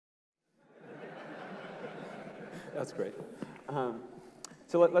That's great.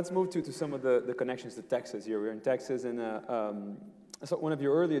 So let's move to some of the connections to Texas here. We're in Texas, and so one of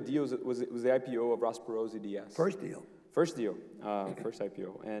your earlier deals was the IPO of Ross Perot's EDS. First deal. First deal, first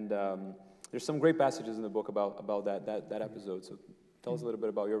IPO. And there's some great passages in the book about that episode. So tell us a little bit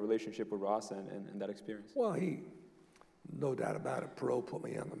about your relationship with Ross and that experience. Well, no doubt about it, Perot put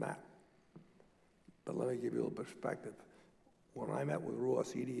me on the map. But let me give you a little perspective. When I met with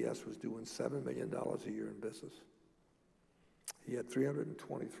Ross, EDS was doing $7 million a year in business. He had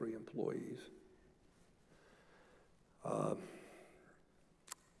 323 employees. I'd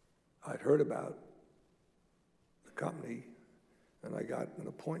heard about the company, and I got an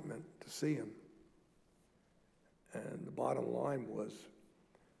appointment to see him. And the bottom line was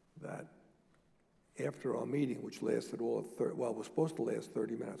that after our meeting, which lasted all of was supposed to last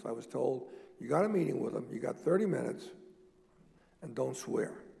 30 minutes, I was told, you got a meeting with him, you got 30 minutes, and don't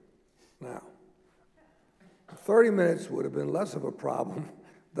swear. Now, 30 minutes would have been less of a problem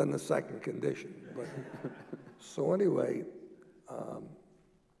than the second condition. But so anyway,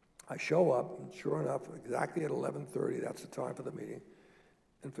 I show up, and sure enough, exactly at 11:30, that's the time for the meeting.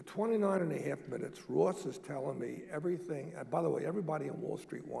 And for 29 and a half minutes, Ross is telling me everything. And by the way, everybody on Wall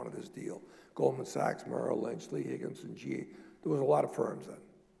Street wanted this deal. Goldman Sachs, Merrill Lynch, Lee Higgins, and GE. There was a lot of firms then.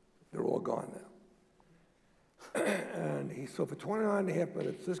 They're all gone now. And so for 29 and a half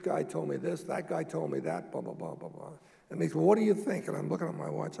minutes, this guy told me this, that guy told me that, blah, blah, blah, blah, blah. And he said, well, what do you think? And I'm looking at my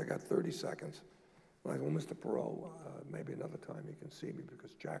watch, I got 30 seconds. And I go, well, Mr. Perot, maybe another time you can see me,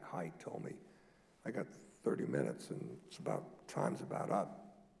 because Jack Haidt told me I got 30 minutes and time's about up.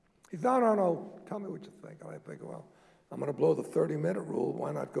 He said, no, tell me what you think. And I think, well, I'm going to blow the 30-minute rule.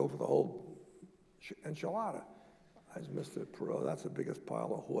 Why not go for the whole enchilada? I said, Mr. Perot, that's the biggest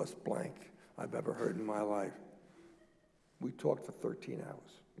pile of horse blank I've ever heard in my life. We talked for 13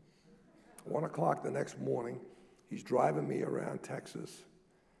 hours. 1 o'clock the next morning, he's driving me around Texas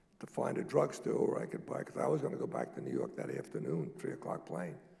to find a drugstore where I could buy, because I was going to go back to New York that afternoon, 3 o'clock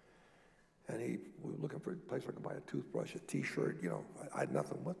plane. And we were looking for a place where I could buy a toothbrush, a T-shirt, I had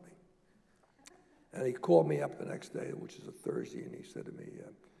nothing with me. And he called me up the next day, which is a Thursday, and he said to me,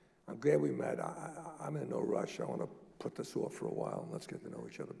 I'm glad we met. I'm in no rush. I want to put this off for a while, and let's get to know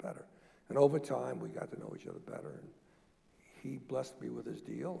each other better. And over time, we got to know each other better. And he blessed me with his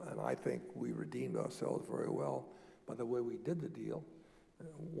deal, and I think we redeemed ourselves very well by the way we did the deal.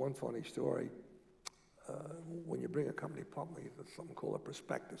 One funny story, when you bring a company public, there's something called a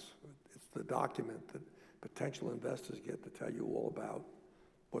prospectus. It's the document that potential investors get to tell you all about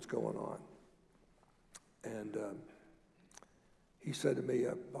what's going on. And he said to me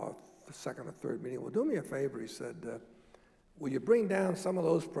about the second or third meeting, well, do me a favor, he said, will you bring down some of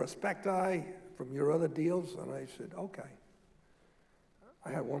those prospecti from your other deals? And I said, okay. I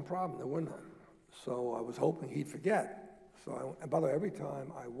had one problem, there were none. So I was hoping he'd forget. And by the way, every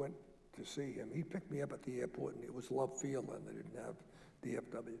time I went to see him, he picked me up at the airport, and it was Love Field, and they didn't have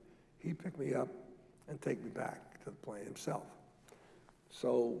DFW. He'd pick me up and take me back to the plane himself.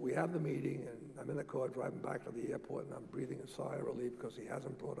 So we have the meeting, and I'm in the car driving back to the airport, and I'm breathing a sigh of relief because he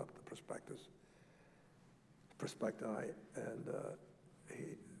hasn't brought up the prospecti, and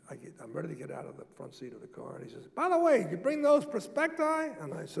I'm ready to get out of the front seat of the car, and he says, by the way, you bring those prospecti?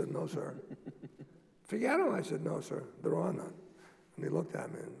 And I said, no, sir. Forget them? I said, no, sir, there are none. And he looked at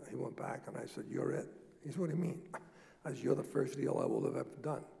me, and he went back, and I said, you're it. He said, what do you mean? I said, you're the first deal I will have ever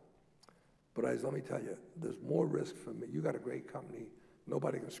done. But I said, let me tell you, there's more risk for me. You got a great company.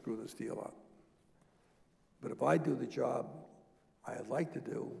 Nobody can screw this deal up. But if I do the job I'd like to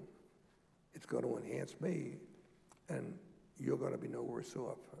do, it's going to enhance me, and you're going to be no worse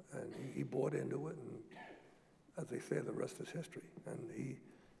off. And he bought into it, and as they say, the rest is history. And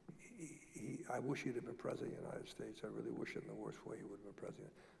I wish he'd have been president of the United States. I really wish it in the worst way he would have been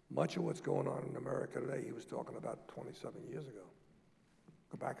president. Much of what's going on in America today, he was talking about 27 years ago.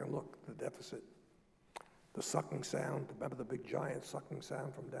 Go back and look, the deficit. The sucking sound, remember the big giant sucking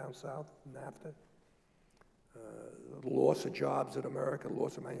sound from down south, NAFTA? The loss of jobs in America, the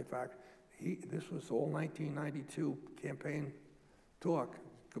loss of manufacturing. This was all 1992 campaign talk.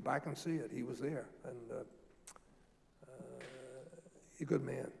 Go back and see it. He was there. And a good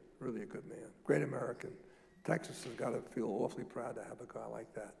man, really a good man. Great American. Texas has got to feel awfully proud to have a guy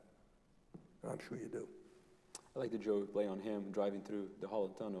like that. And I'm sure you do. I like the joke play on him driving through the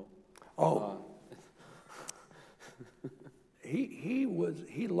Holland Tunnel. Oh. He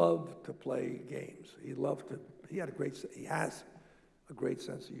loved to play games. He has a great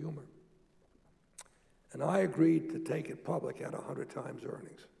sense of humor. And I agreed to take it public at 100 times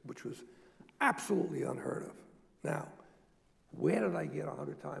earnings, which was absolutely unheard of. Now, Where did I get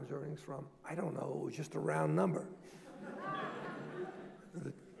 100 times earnings from? I don't know. It was just a round number.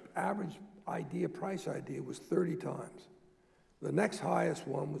 The average price idea was 30 times. The next highest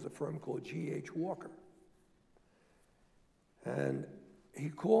one was a firm called G.H. Walker. And he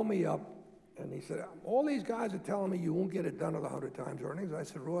called me up and he said, all these guys are telling me you won't get it done at 100 times earnings. I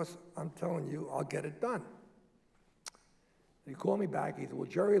said, Ross, I'm telling you, I'll get it done. And he called me back. He said, well,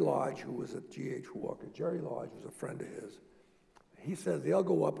 Jerry Lodge, who was at G.H. Walker, Jerry Lodge was a friend of his. He says they'll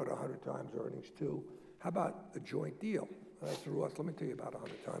go up at 100 times earnings too. How about a joint deal? And I said, Ross, let me tell you about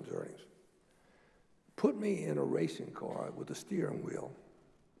 100 times earnings. Put me in a racing car with the steering wheel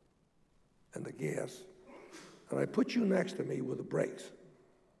and the gas, and I put you next to me with the brakes.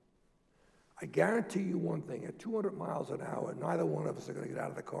 I guarantee you one thing, at 200 miles an hour, neither one of us are going to get out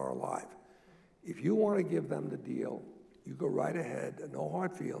of the car alive. If you want to give them the deal, you go right ahead, no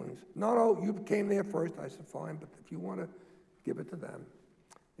hard feelings. No, you came there first. I said, fine, but if you want to give it to them.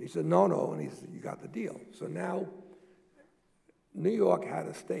 He said, no, and he said, you got the deal. So now, New York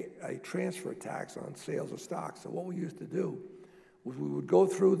had a transfer tax on sales of stock. So what we used to do was we would go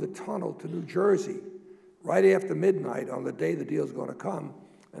through the tunnel to New Jersey right after midnight on the day the deal's going to come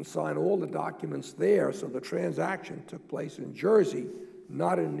and sign all the documents there, so the transaction took place in Jersey,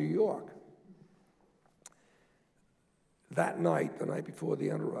 not in New York. That night, the night before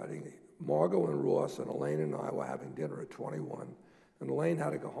the underwriting, Margot and Ross and Elaine and I were having dinner at 21, and Elaine had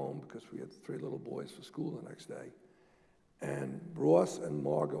to go home because we had 3 little boys for school the next day. And Ross and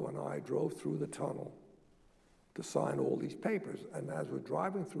Margot and I drove through the tunnel to sign all these papers. And as we're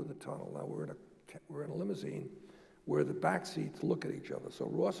driving through the tunnel, now we're in a limousine where the back seats look at each other. So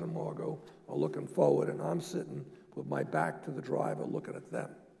Ross and Margot are looking forward, and I'm sitting with my back to the driver looking at them.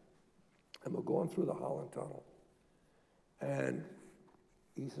 And we're going through the Holland Tunnel. And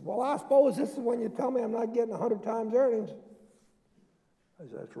he said, well, I suppose this is when you tell me I'm not getting 100 times earnings. I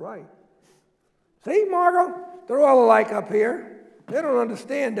said, that's right. See, Margot, they're all alike up here. They don't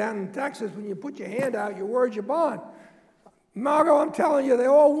understand down in Texas, when you put your hand out, your word's your bond. Margot, I'm telling you, they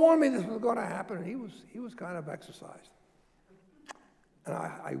all warned me this was going to happen, and he was kind of exercised. And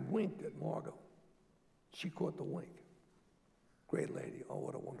I winked at Margot. She caught the wink. Great lady. Oh,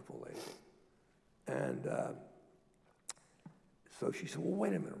 what a wonderful lady. And so she said, well,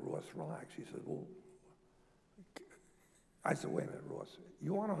 wait a minute, Ross, relax. She said, well, I said, wait a minute, Ross,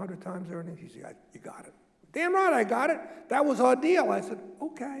 you want 100 times earnings? He said, you got it. Damn right, I got it. That was our deal. I said,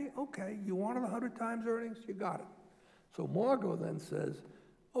 okay, you wanted 100 times earnings? You got it. So Margot then says,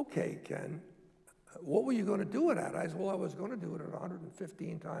 okay, Ken, what were you going to do it at? I said, well, I was going to do it at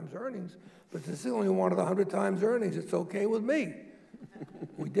 115 times earnings, but since they only wanted 100 times earnings, it's okay with me.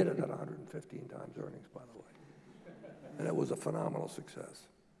 We did it at 115 times earnings, by the way. And it was a phenomenal success.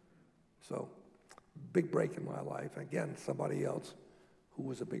 So, big break in my life. Again, somebody else who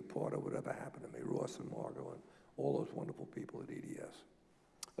was a big part of whatever happened to me, Ross and Margot and all those wonderful people at EDS.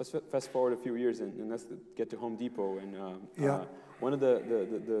 Let's fast forward a few years and let's get to Home Depot. And one of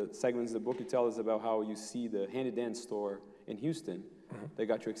the segments of the book you tell us about how you see the handy-dance store in Houston that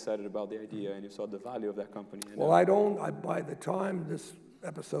got you excited about the idea, and you saw the value of that company. And, well, by the time this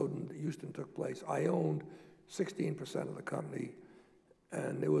episode in Houston took place, I owned 16% of the company,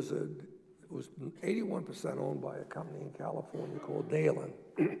 and it was 81% owned by a company in California called Dalen.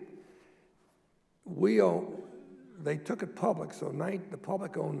 They took it public, so the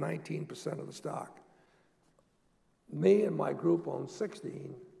public owned 19% of the stock. Me and my group owned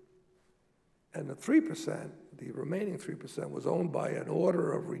 16, and the remaining 3% was owned by an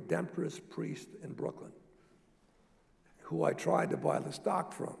order of Redemptorist priest in Brooklyn, who I tried to buy the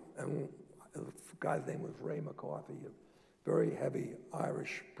stock from. And the guy's name was Ray McCarthy, a very heavy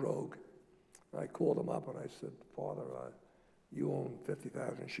Irish brogue. I called him up and I said, Father, you own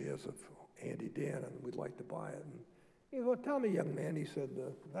 50,000 shares of Andy Dan, and we'd like to buy it. And he said, well, tell me, young man. He said,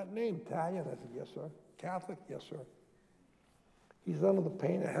 that name Italian? I said, yes, sir. Catholic? Yes, sir. He's under the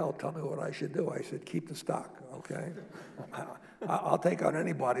pain of hell. Tell me what I should do. I said, keep the stock, okay? I'll take on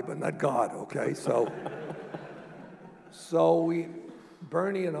anybody, but not God, okay? So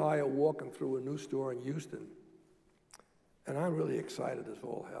Bernie and I are walking through a new store in Houston, and I'm really excited as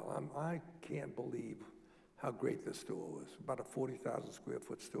all hell. I can't believe how great this store was. About a 40,000 square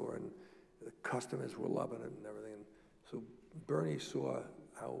foot store, and the customers were loving it and everything. And so Bernie saw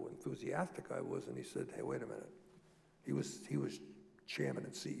how enthusiastic I was, and he said, hey, wait a minute. He was chairman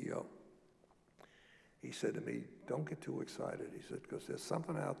and CEO. He said to me, don't get too excited. He said, because there's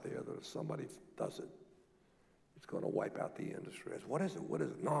something out there that if somebody does it, it's going to wipe out the industry. I said, what is it? What is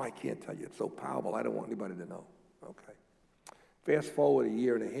it? No, I can't tell you. It's so powerful. I don't want anybody to know. Okay. Fast forward a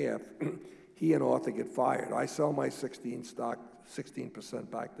year and a half, he and Arthur get fired. I sell my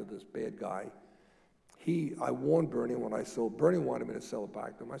 16% back to this bad guy. I warned Bernie when I sold. Bernie wanted me to sell it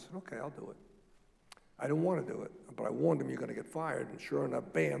back to him. I said, okay, I'll do it. I didn't want to do it, but I warned him you're going to get fired. And sure enough,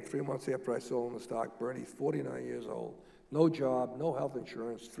 bam, 3 months after I sold him the stock, Bernie's 49 years old, no job, no health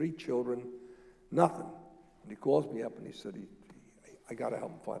insurance, 3 children, nothing. And he calls me up and he said, I got to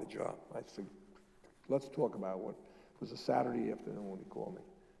help him find a job. I said, let's talk about what. It was a Saturday afternoon when he called me.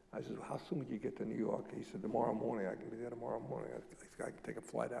 I said, how soon would you get to New York? He said, tomorrow morning. I can be there tomorrow morning. I can take a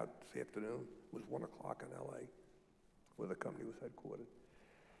flight out this afternoon. It was 1 o'clock in L.A., where the company was headquartered.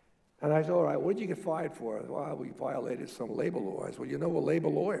 And I said, all right, what did you get fired for? I said, well, we violated some labor law. I said, well, you know a labor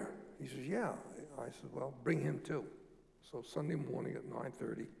lawyer? He says, yeah. I said, well, bring him too. So Sunday morning at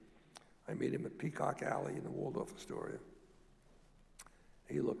 9:30, I meet him at Peacock Alley in the Waldorf Astoria.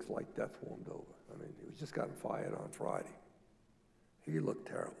 He looks like death warmed over. I mean, he was just gotten fired on Friday. He looked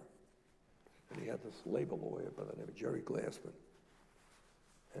terrible. And he had this labor lawyer by the name of Jerry Glassman.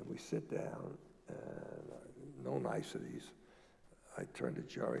 And we sit down, and no niceties. I turned to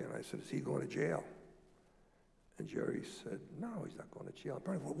Jerry and I said, is he going to jail? And Jerry said, no, he's not going to jail.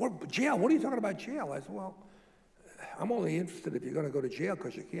 What, jail? What are you talking about jail? I said, well, I'm only interested if you're going to go to jail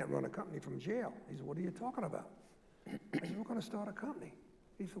because you can't run a company from jail. He said, what are you talking about? I said, we're going to start a company.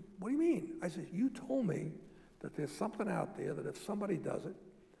 He said, what do you mean? I said, you told me that there's something out there that if somebody does it,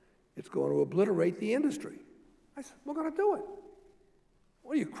 it's going to obliterate the industry. I said, we're going to do it.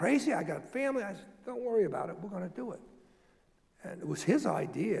 What are you, crazy? I got family. I said, don't worry about it. We're going to do it. And it was his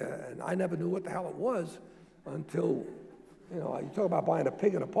idea, and I never knew what the hell it was until, you talk about buying a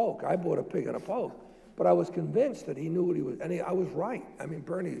pig in a poke. I bought a pig in a poke. But I was convinced that he knew what he was, and I was right. I mean,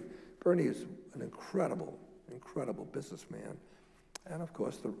 Bernie is an incredible, incredible businessman. And of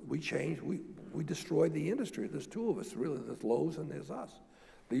course, we changed, we destroyed the industry. There's 2 of us, really. There's Lowe's and there's us.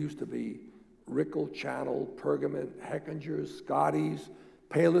 There used to be Rickel, Channel, Pergament, Heckingers, Scotty's,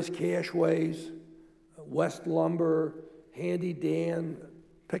 Payless Cashways, West Lumber, Handy Dan,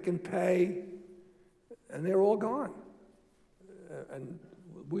 Pick and Pay, and they're all gone. And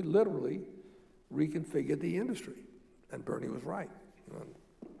we literally reconfigured the industry. And Bernie was right.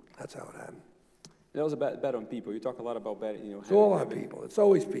 That's how it happened. That was a bet on people. You talk a lot about betting. It's all on people. It's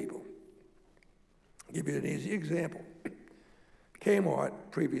always people. I'll give you an easy example. Kmart,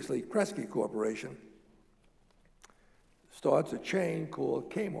 previously Kresge Corporation, starts a chain called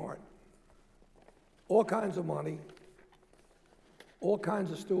Kmart. All kinds of money, all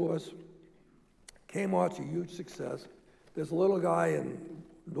kinds of stores. Kmart's a huge success. There's a little guy in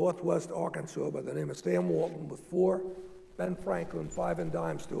northwest Arkansas by the name of Sam Walton with 4 Ben Franklin 5 and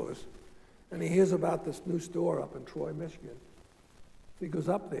dime stores. And he hears about this new store up in Troy, Michigan. So he goes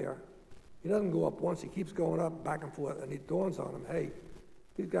up there. He doesn't go up once. He keeps going up, back and forth, and it dawns on him, hey,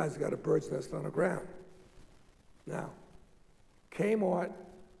 these guys got a bird's nest on the ground. Now, Kmart,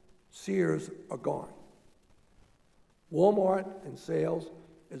 Sears are gone. Walmart in sales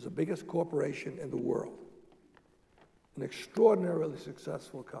is the biggest corporation in the world. An extraordinarily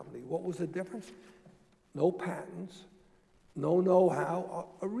successful company. What was the difference? No patents, no know-how,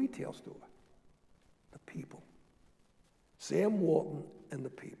 a retail store. The people. Sam Walton and the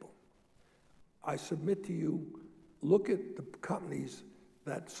people. I submit to you, look at the companies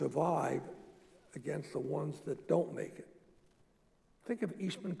that survive against the ones that don't make it. Think of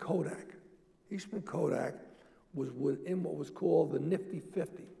Eastman Kodak. Eastman Kodak was within what was called the Nifty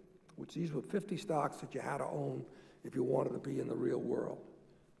 50, which these were 50 stocks that you had to own if you wanted to be in the real world.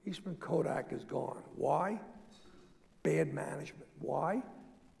 Eastman Kodak is gone. Why? Bad management. Why?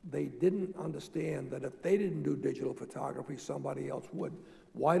 They didn't understand that if they didn't do digital photography, somebody else would.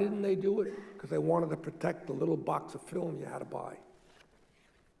 Why didn't they do it? Because they wanted to protect the little box of film you had to buy.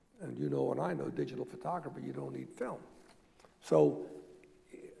 And you know, and I know, digital photography, you don't need film. So,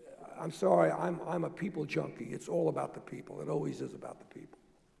 I'm sorry, I'm a people junkie. It's all about the people. It always is about the people.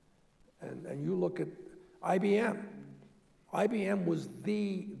 And you look at IBM. IBM was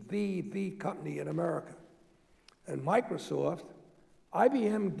the company in America. And Microsoft,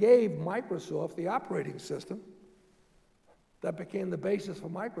 IBM gave Microsoft the operating system that became the basis for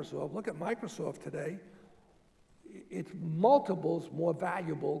Microsoft. Look at Microsoft today. It's multiples more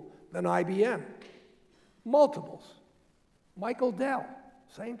valuable than IBM. Multiples. Michael Dell,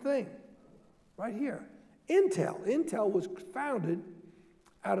 same thing, right here. Intel was founded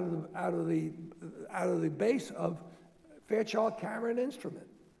out of the base of Fairchild Cameron Instrument.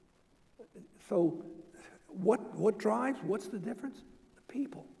 So what drives, what's the difference? The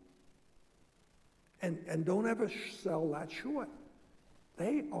people. And don't ever sell that short.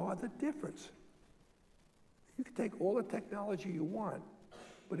 They are the difference. You can take all the technology you want,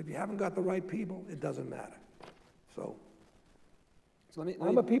 But if you haven't got the right people, it doesn't matter. So let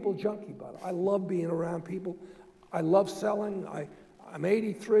I'm a people junkie, but I love being around people. I love selling. I'm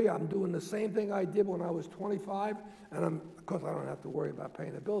 83. I'm doing the same thing I did when I was 25, and of course, I don't have to worry about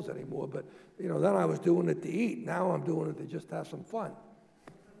paying the bills anymore. But then I was doing it to eat. Now I'm doing it to just have some fun,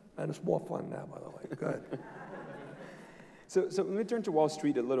 and it's more fun now, by the way. Go ahead. So let me turn to Wall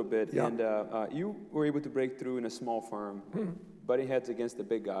Street a little bit. Yeah. And you were able to break through in a small firm, butting heads against the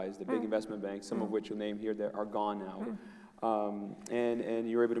big guys, the big investment banks, some of which you'll name here that are gone now. And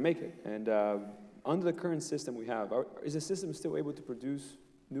you were able to make it. And under the current system we have, is the system still able to produce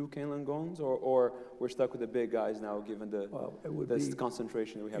new Ken Langones, or we're stuck with the big guys now, given the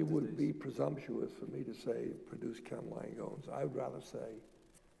concentration that we have? It would be presumptuous for me to say produce Ken Langones. I would rather say,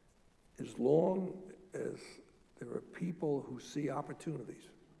 as long as there are people who see opportunities,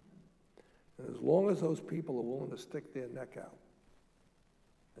 and as long as those people are willing to stick their neck out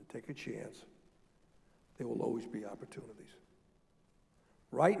and take a chance, there will always be opportunities.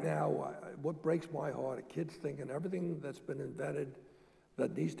 Right now, what breaks my heart are kids thinking everything that's been invented,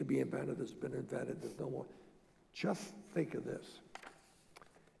 that needs to be invented, has been invented. There's no more. Just think of this.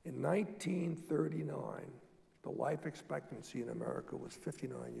 In 1939, the life expectancy in America was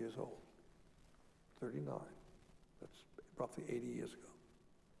 59 years old. 39. That's roughly 80 years ago.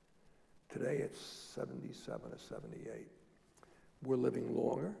 Today, it's 77 or 78. We're living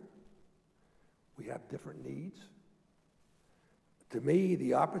longer. We have different needs. To me,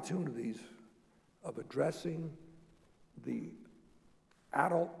 the opportunities of addressing the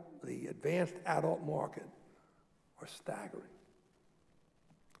advanced adult market are staggering.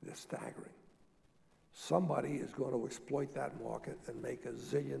 They're staggering. Somebody is going to exploit that market and make $1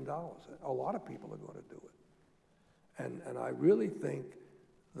 zillion. A lot of people are going to do it. And I really think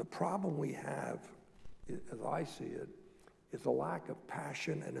the problem we have, as I see it, is a lack of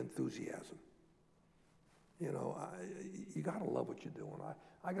passion and enthusiasm. You got to love what you're doing.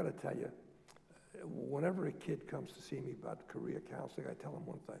 I got to tell you, whenever a kid comes to see me about career counseling, I tell them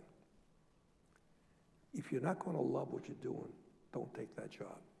one thing. If you're not going to love what you're doing, don't take that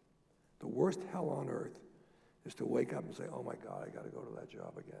job. The worst hell on earth is to wake up and say, oh my God, I got to go to that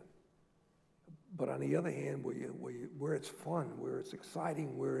job again. But on the other hand, where it's fun, where it's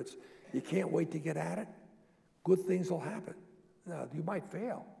exciting, where you can't wait to get at it, good things will happen. Now, you might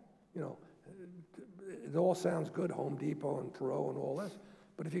fail. It all sounds good, Home Depot and Perot and all this.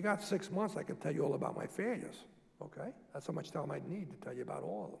 But if you got 6 months, I can tell you all about my failures, okay? That's how much time I'd need to tell you about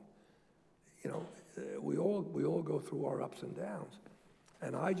all of them. We all go through our ups and downs.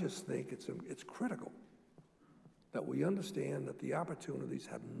 And I just think it's critical that we understand that the opportunities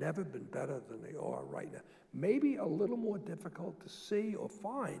have never been better than they are right now. Maybe a little more difficult to see or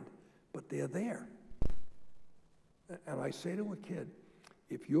find, but they're there. And I say to a kid,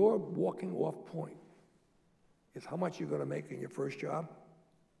 if your walking off point is how much you're going to make in your first job,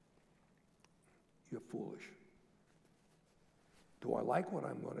 you're foolish. Do I like what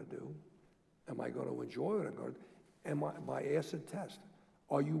I'm going to do? Am I going to enjoy what I'm going to do? And my acid test.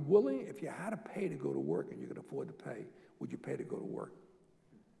 Are you willing, if you had to pay to go to work and you could afford to pay, would you pay to go to work?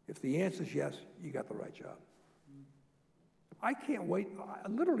 If the answer is yes, you got the right job. I can't wait,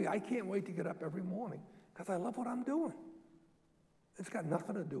 literally, I can't wait to get up every morning because I love what I'm doing. It's got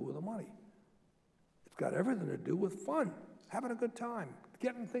nothing to do with the money. It's got everything to do with fun, having a good time,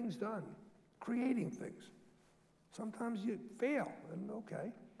 getting things done, creating things. Sometimes you fail, and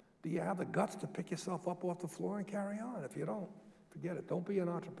okay. Do you have the guts to pick yourself up off the floor and carry on? If you don't, forget it. Don't be an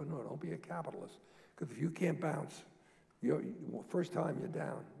entrepreneur. Don't be a capitalist. Because if you can't bounce, first time you're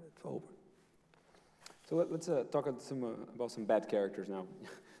down, it's over. So let's talk about some bad characters now.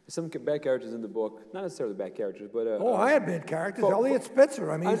 There's some bad characters in the book. Not necessarily bad characters, but... I had bad characters. Elliot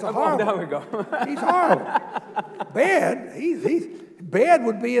Spitzer. I mean, he's horrible. There we go. He's horrible. Bad? Bad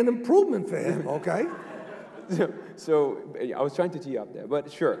would be an improvement for him, okay? So I was trying to tee up there, but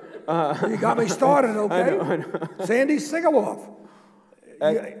sure. You got me started, okay? I know. Sandy Sigaloff.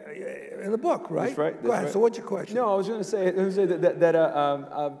 In the book, right? That's right. Go ahead. Right. So what's your question? No, I was going to say that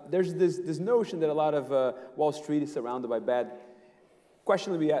there's this notion that a lot of Wall Street is surrounded by bad,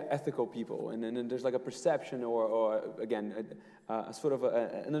 questionably ethical people, and then there's like a perception or again, a sort of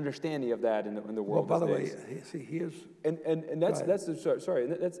an understanding of that in the world. Well, by the way, see, here's and that's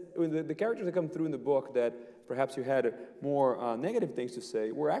the characters that come through in the book that perhaps you had more negative things to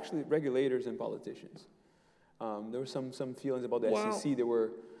say were actually regulators and politicians. There were some feelings about the SEC that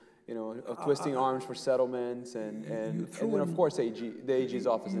were, twisting arms for settlements, and then of course the AG's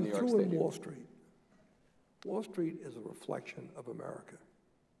office in New York State. Wall Street. Wall Street is a reflection of America.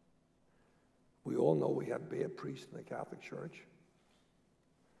 We all know we have bad priests in the Catholic Church.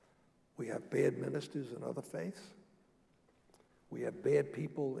 We have bad ministers in other faiths. We have bad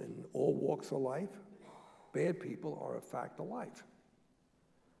people in all walks of life. Bad people are a fact of life.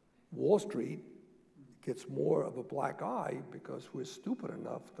 Wall Street gets more of a black eye because we're stupid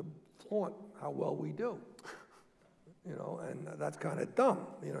enough to flaunt how well we do. You know, and that's kind of dumb.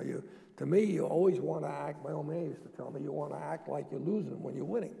 You know, to me, you always want to act, my old man used to tell me, you want to act like you're losing when you're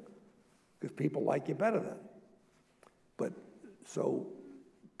winning, because people like you better then. But, so,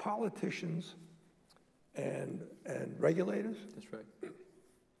 politicians and regulators. That's right.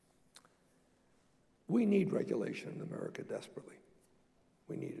 We need regulation in America desperately.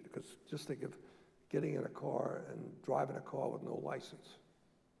 We need it, because just think of getting in a car and driving a car with no license,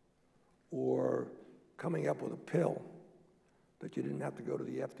 or coming up with a pill that you didn't have to go to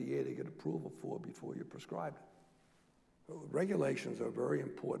the FDA to get approval for before you prescribed it. Regulations are a very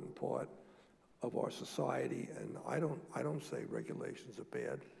important part of our society, and I don't say regulations are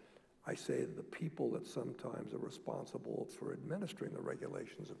bad. I say the people that sometimes are responsible for administering the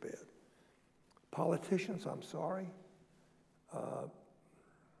regulations are bad. Politicians, I'm sorry.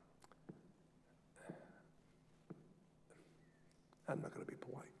 I'm not going to be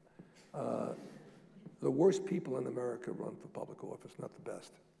polite. The worst people in America run for public office, not the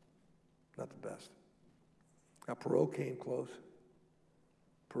best. Not the best. Now, Perot came close.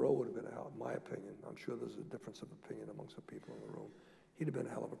 Perot would have been out, in my opinion. I'm sure there's a difference of opinion amongst the people in the room. He'd have been a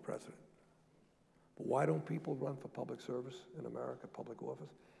hell of a president. But why don't people run for public service in America, public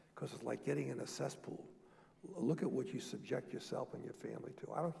office? Because it's like getting in a cesspool. Look at what you subject yourself and your family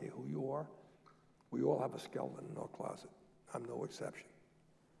to. I don't care who you are. We all have a skeleton in our closet. I'm no exception.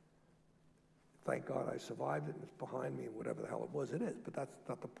 Thank God I survived it, and it's behind me, and whatever the hell it was, it is. But that's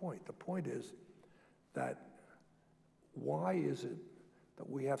not the point. The point is that why is it that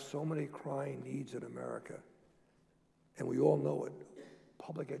we have so many crying needs in America, and we all know it?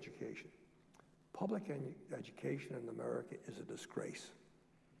 Public education. Public education in America is a disgrace.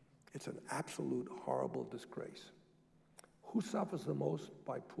 It's an absolute horrible disgrace. Who suffers the most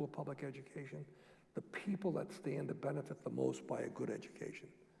by poor public education? The people that stand to benefit the most by a good education.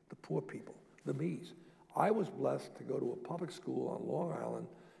 The poor people, the me's. I was blessed to go to a public school on Long Island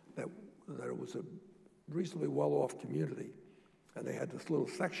that was a reasonably well-off community. And they had this little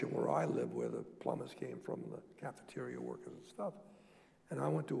section where I live where the plumbers came from, the cafeteria workers and stuff. And I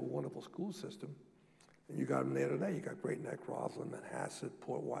went to a wonderful school system. And you got them there today. You got Great Neck, Roslyn, Manhasset,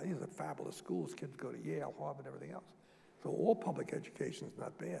 Port Wise. These are fabulous schools. Kids go to Yale, Harvard, everything else. So all public education is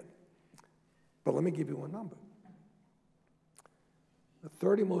not bad. But let me give you a number. The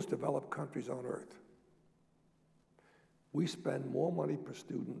 30 most developed countries on earth, we spend more money per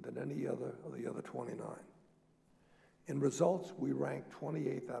student than any other of the other 29. In results, we rank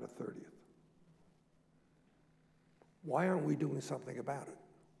 28th out of 30th. Why aren't we doing something about it?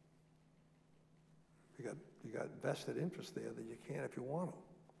 You got vested interest there that you can't if you want to.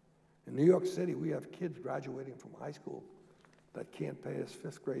 In New York City, we have kids graduating from high school that can't pass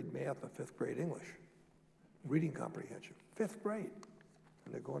 5th grade math or 5th grade English, reading comprehension, 5th grade.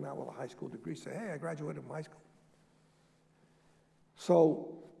 And they're going out with a high school degree, say, hey, I graduated from high school.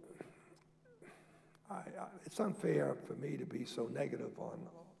 So it's unfair for me to be so negative on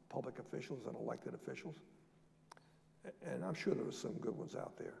public officials and elected officials. And I'm sure there are some good ones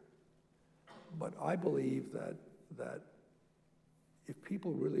out there. But I believe that if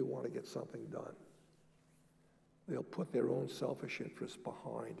people really want to get something done, they'll put their own selfish interests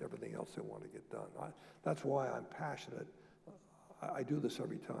behind everything else they want to get done. That's why I'm passionate. I do this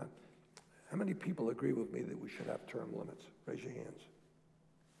every time. How many people agree with me that we should have term limits? Raise your hands.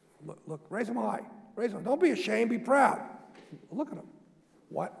 Look, raise them high. Raise them. Don't be ashamed, be proud. Look at them.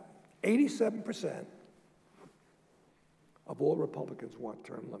 What? 87% of all Republicans want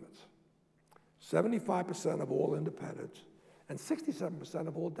term limits. 75% of all independents and 67%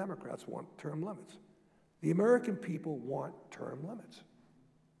 of all Democrats want term limits. The American people want term limits.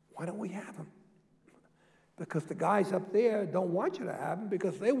 Why don't we have them? Because the guys up there don't want you to have them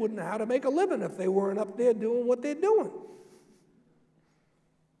because they wouldn't know how to make a living if they weren't up there doing what they're doing.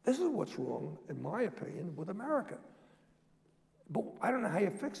 This is what's wrong, in my opinion, with America. But I don't know how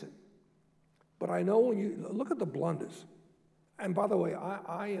you fix it. But I know when you look at the blunders, and by the way,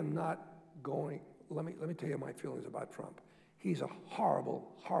 I am not going, let me tell you my feelings about Trump. He's a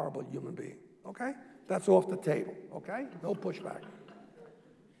horrible, horrible human being, okay? That's off the table, okay? No pushback.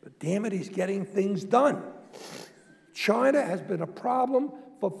 But damn it, he's getting things done. China has been a problem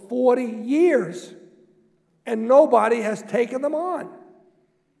for 40 years, and nobody has taken them on.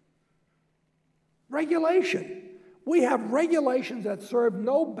 Regulation. We have regulations that serve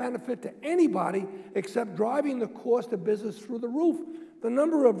no benefit to anybody except driving the cost of business through the roof. the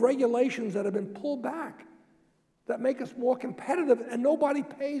number of regulations that have been pulled back that make us more competitive, and nobody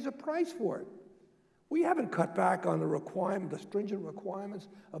pays a price for it. We haven't cut back on the stringent requirements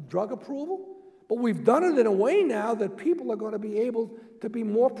of drug approval, but we've done it in a way now that people are going to be able to be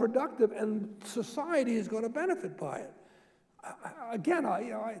more productive, and society is going to benefit by it. Again,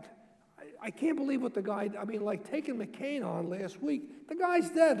 I can't believe what the guy, I mean, like taking McCain on last week. The guy's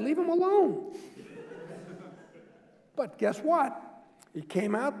dead. Leave him alone. But guess what? He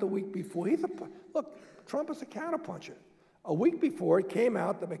came out the week before. Look, Trump is a counterpuncher. A week before, it came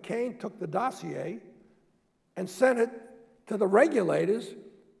out that McCain took the dossier and sent it to the regulators,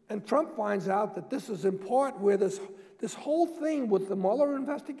 and Trump finds out that this is in part where this whole thing with the Mueller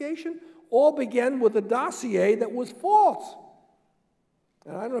investigation all began with a dossier that was false.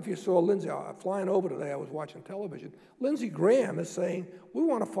 And I don't know if you saw Lindsey, flying over today, I was watching television. Lindsey Graham is saying, we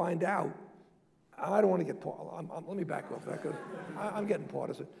want to find out. I don't want to get, let me back off that, because I'm getting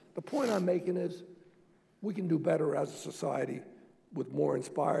partisan. The point I'm making is we can do better as a society with more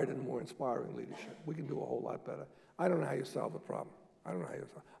inspired and more inspiring leadership. We can do a whole lot better. I don't know how you solve the problem. I don't know how you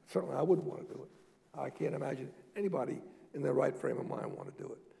solve it. Certainly I wouldn't want to do it. I can't imagine anybody in their right frame of mind want to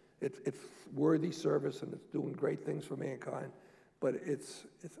do it. It's worthy service, and it's doing great things for mankind, but it's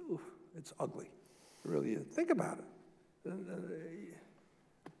ugly. It really is. Think about it.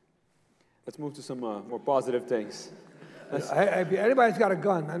 Let's move to some more positive things. If anybody's got a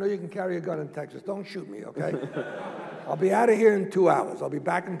gun, I know you can carry a gun in Texas. Don't shoot me, okay? I'll be out of here in 2 hours. I'll be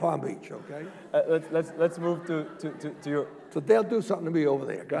back in Palm Beach, okay? Let's move to your... So they'll do something to me over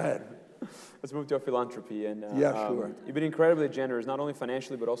there. Go ahead. Let's move to your philanthropy. And, yeah, sure. You've been incredibly generous, not only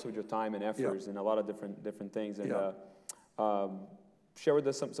financially, but also with your time and efforts and a lot of different things. And share with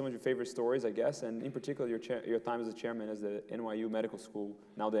us some of your favorite stories, I guess, and in particular your time as a chairman as the NYU Medical School,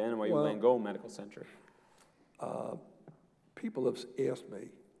 now the NYU Langone Medical Center. People have asked me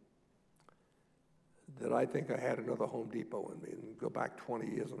that I think I had another Home Depot in me, and go back 20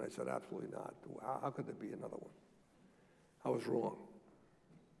 years, and I said, absolutely not. How could there be another one? I was wrong.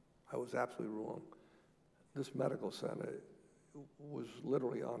 I was absolutely wrong. This medical center was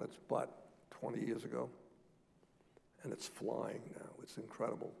literally on its butt 20 years ago, and it's flying now. It's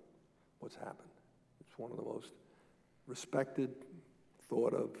incredible what's happened. It's one of the most respected,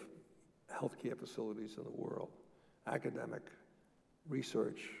 thought of healthcare facilities in the world. Academic,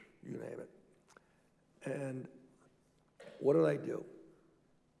 research, you name it. And what did I do?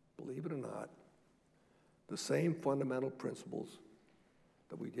 Believe it or not, the same fundamental principles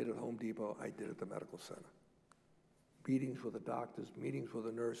that we did at Home Depot, I did at the medical center. Meetings with the doctors, meetings with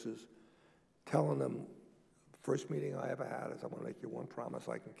the nurses, telling them, first meeting I ever had is, I'm going to make you one promise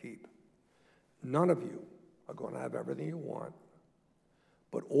I can keep. None of you are going to have everything you want,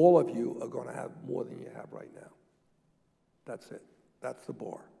 but all of you are going to have more than you have right now. That's it. That's the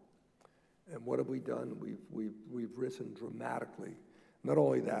bar. And what have we done? We've risen dramatically. Not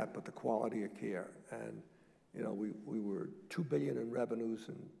only that, but the quality of care. And you know, we were $2 billion in revenues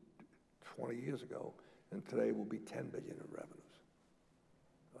 20 years ago, and today we'll be $10 billion in revenues.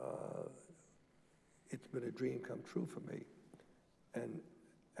 It's been a dream come true for me.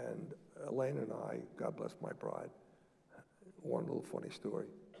 And Elaine and I, God bless my bride, one little funny story.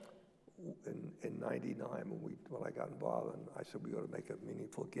 In '99, when I got involved, and I said we ought to make a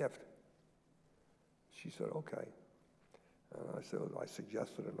meaningful gift. She said, okay. And I said, I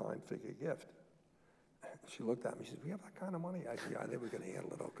suggested a 9-figure gift. She looked at me, she said, we have that kind of money? I said, yeah, I think we can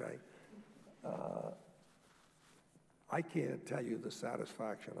handle it, okay. I can't tell you the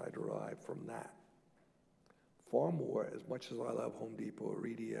satisfaction I derive from that. Far more, as much as I love Home Depot or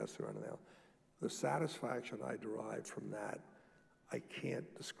EDS or anything else, the satisfaction I derive from that, I can't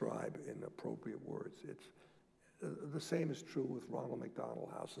describe in appropriate words. It's the same is true with Ronald McDonald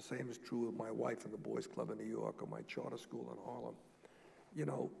House. The same is true with my wife and the Boys Club in New York or my charter school in Harlem. You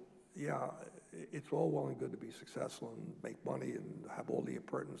know, yeah, it's all well and good to be successful and make money and have all the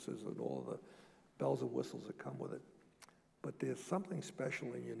appurtenances and all the bells and whistles that come with it. But there's something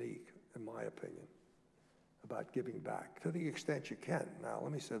special and unique, in my opinion, about giving back to the extent you can. Now,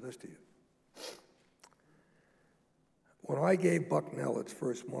 let me say this to you. When I gave Bucknell its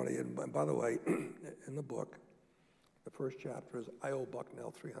first money, and by the way, in the book, the first chapter is, I owe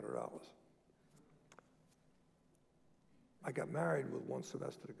Bucknell $300. I got married with 1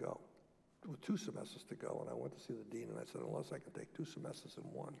 semester to go, with 2 semesters to go, and I went to see the dean, and I said, unless I can take 2 semesters in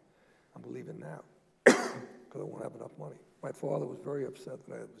one, I'm leaving now, because I won't have enough money. My father was very upset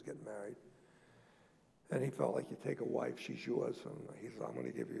that I was getting married, and he felt like you take a wife, she's yours, and he said, I'm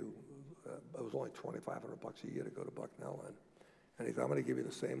going to give you, it was only $2,500 a year to go to Bucknell, and he said, I'm going to give you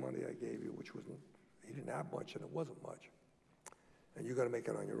the same money I gave you, which wasn't, he didn't have much, and it wasn't much. and you got to make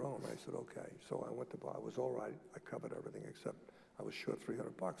it on your own. I said, okay. So I went to buy. It was all right. I covered everything except I was short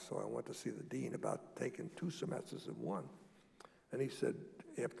 $300. So I went to see the dean about taking 2 semesters in one. And he said,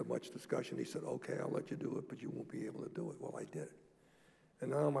 after much discussion, he said, okay, I'll let you do it, but you won't be able to do it. Well, I did it.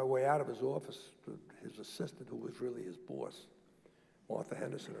 And then on my way out of his office, his assistant, who was really his boss, Martha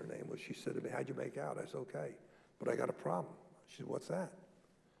Henderson, her name was, she said to me, how'd you make out? I said, okay, but I got a problem. She said, what's that?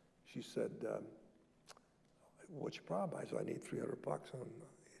 She said, what's your problem? I said, I need $300. And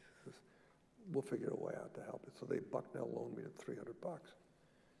he says, we'll figure a way out to help it. So Bucknell loaned me the $300.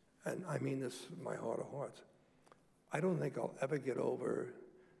 And I mean this in my heart of hearts. I don't think I'll ever get over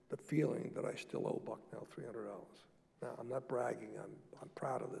the feeling that I still owe Bucknell $300. Now, I'm not bragging, I'm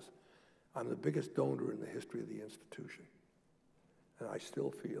proud of this. I'm the biggest donor in the history of the institution. And I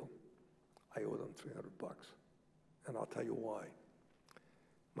still feel I owe them $300. And I'll tell you why.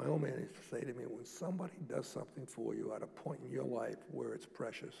 My old man used to say to me, when somebody does something for you at a point in your life where it's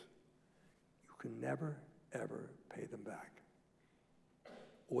precious, you can never, ever pay them back.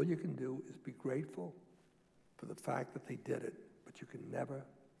 All you can do is be grateful for the fact that they did it, but you can never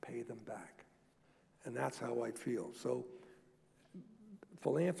pay them back. And that's how I feel. So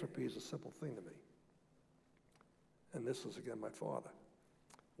philanthropy is a simple thing to me. And this is, again, my father.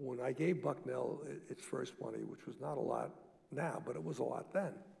 When I gave Bucknell its first money, which was not a lot now, but it was a lot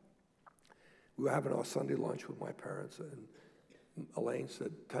then, we were having our Sunday lunch with my parents, and Elaine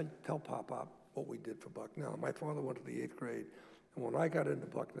said, tell Pop-Pop what we did for Bucknell. My father went to the 8th grade, and when I got into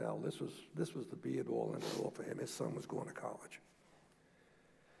Bucknell, this was the be-it-all and it all for him. His son was going to college.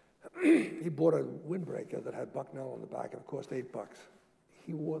 He bought a windbreaker that had Bucknell on the back, and it cost $8.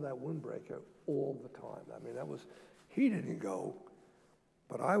 He wore that windbreaker all the time. I mean, he didn't go,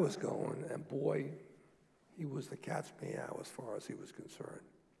 but I was going, and boy, he was the cat's meow as far as he was concerned.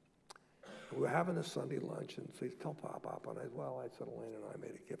 We were having a Sunday lunch, and so he said, tell Pop-Pop. And I said, Elaine and I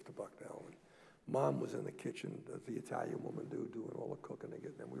made a gift to Bucknell. And Mom was in the kitchen, as the Italian woman do, doing all the cooking and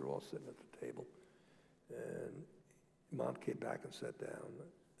getting them. We were all sitting at the table. And Mom came back and sat down.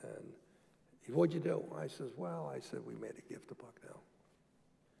 And he said, what'd you do? I said, we made a gift to Bucknell.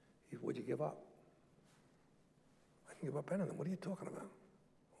 He said, what'd you give up? I didn't give up anything. What are you talking about?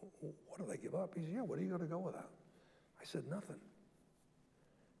 What did I give up? He said, yeah, what are you going to go without? I said, nothing.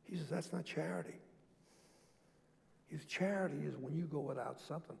 He says, that's not charity. He says, charity is when you go without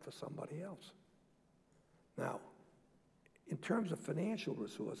something for somebody else. Now, in terms of financial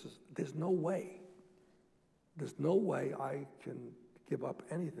resources, there's no way I can give up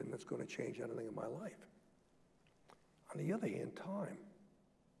anything that's going to change anything in my life. On the other hand, time.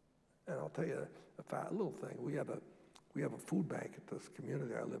 And I'll tell you a little thing. We have a food bank at this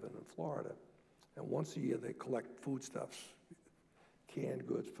community I live in Florida, and once a year they collect foodstuffs, canned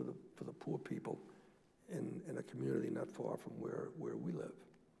goods for the poor people in a community not far from where we live.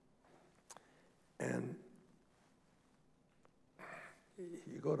 And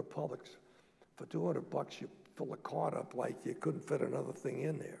you go to Publix, for $200 you fill a cart up like you couldn't fit another thing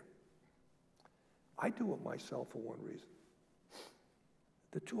in there. I do it myself for one reason.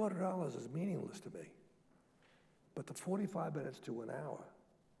 The $200 is meaningless to me. But the 45 minutes to an hour,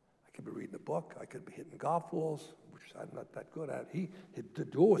 I could be reading a book, I could be hitting golf balls, which I'm not that good at. The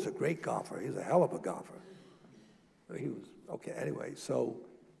dude was a great golfer. He was a hell of a golfer. He was, okay, anyway, so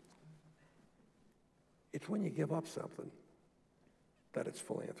it's when you give up something that it's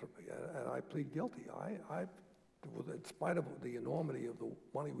philanthropy, and I plead guilty. In spite of the enormity of the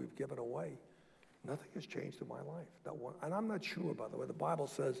money we've given away, nothing has changed in my life. Not one, and I'm not sure, by the way, the Bible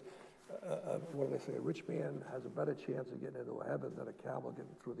says, what do they say? A rich man has a better chance of getting into heaven than a camel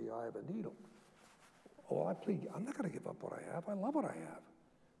getting through the eye of a needle. Oh, I'm not going to give up what I have. I love what I have.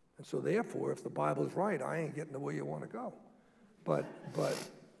 And so therefore, if the Bible's right, I ain't getting to where you want to go. But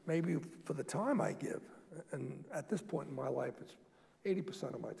maybe for the time I give, and at this point in my life, it's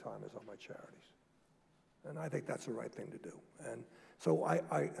 80% of my time is on my charities. And I think that's the right thing to do. And so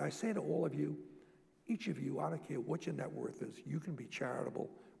I say to all of you, each of you, I don't care what your net worth is, you can be charitable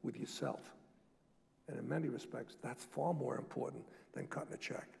with yourself. And in many respects, that's far more important than cutting a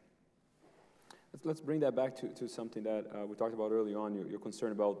check. Let's bring that back to something that we talked about early on. You're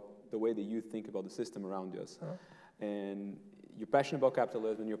concerned about the way the youth think about the system around us. And you're passionate about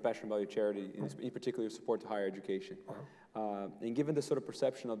capitalism, and you're passionate about your charity, in particular your support to higher education. And given the sort of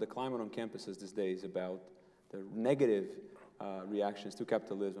perception of the climate on campuses these days about the negative reactions to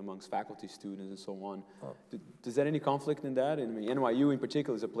capitalism amongst faculty, students, and so on, does that any conflict in that? And I mean, NYU in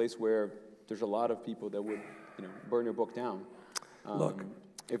particular is a place where there's a lot of people that would, burn your book down, Look,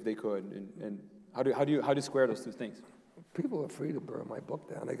 if they could. And how do you square those two things? People are free to burn my book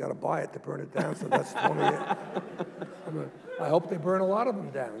down. They got to buy it to burn it down, so that's 20. I hope they burn a lot of them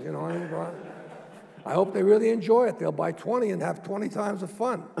down, you know. I hope they really enjoy it. They'll buy 20 and have 20 times the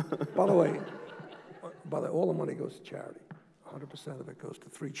fun. By the way, all the money goes to charity. 100% of it goes to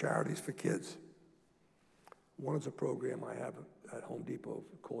 3 charities for kids. One is a program I have at Home Depot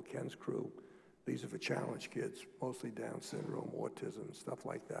called Ken's Crew. These are for challenged kids, mostly Down syndrome, autism, stuff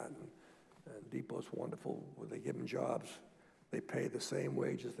like that. And Depot's wonderful. They give them jobs. They pay the same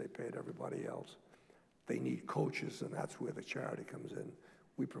wages they paid everybody else. They need coaches, and that's where the charity comes in.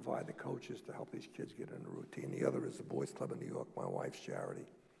 We provide the coaches to help these kids get in a routine. The other is the Boys Club in New York, my wife's charity.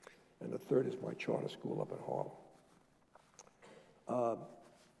 And the third is my charter school up in Harlem.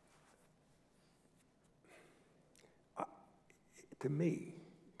 To me,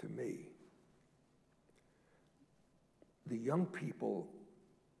 the young people,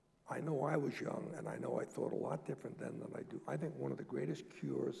 I know I was young, and I know I thought a lot different then than I do. I think one of the greatest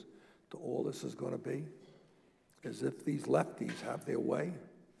cures to all this is going to be is if these lefties have their way,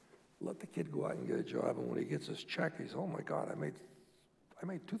 let the kid go out and get a job, and when he gets his check, he's, oh my God, I made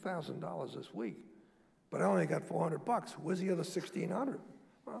 $2,000 this week, but I only got $400. Where's the other $1,600?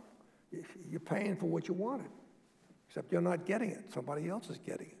 Well, you're paying for what you wanted, except you're not getting it. Somebody else is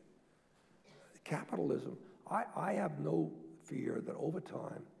getting it. Capitalism, I have no fear that over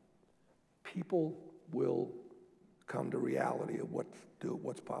time, people will come to reality of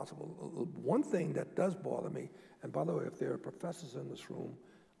what's possible. One thing that does bother me, and by the way, if there are professors in this room,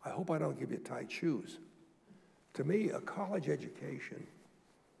 I hope I don't give you tight shoes. To me, a college education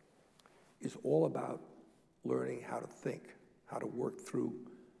is all about learning how to think, how to work through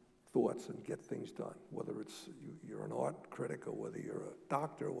thoughts and get things done, whether it's you're an art critic or whether you're a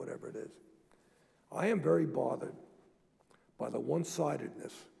doctor or whatever it is. I am very bothered by the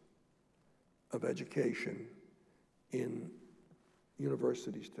one-sidedness of education in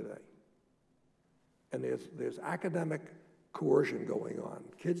universities today. And there's academic coercion going on.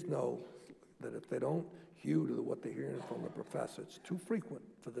 Kids know that if they don't hew to what they're hearing from the professor, it's too frequent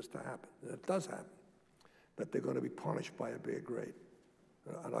for this to happen, and it does happen, that they're going to be punished by a bigger grade.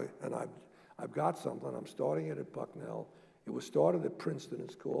 And I've got something. I'm starting it at Bucknell. It was started at Princeton.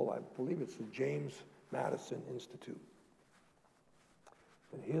 It's called, I believe it's the James Madison Institute.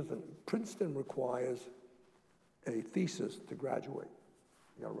 And Princeton requires a thesis to graduate.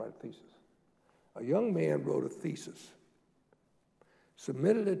 You gotta write a thesis. A young man wrote a thesis,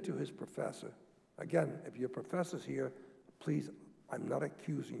 submitted it to his professor. Again, if your professor's here, please, I'm not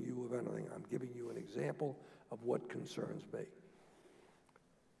accusing you of anything. I'm giving you an example of what concerns me.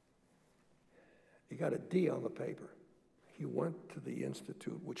 He got a D on the paper. He went to the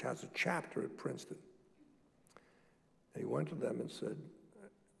Institute, which has a chapter at Princeton. And he went to them and said,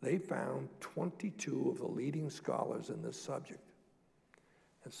 they found 22 of the leading scholars in this subject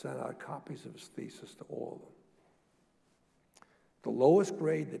and sent out copies of his thesis to all of them. The lowest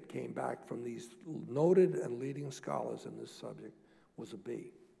grade that came back from these noted and leading scholars in this subject was a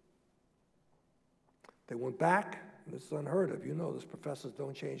B. They went back, and this is unheard of. You know this, professors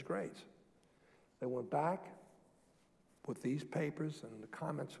don't change grades. They went back with these papers and the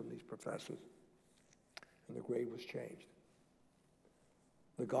comments from these professors, and the grade was changed.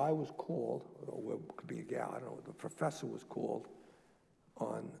 The guy was called, or it could be a gal, I don't know, the professor was called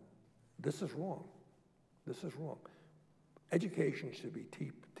on, this is wrong. This is wrong. Education should be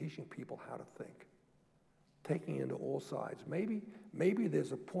teaching people how to think, taking into all sides. Maybe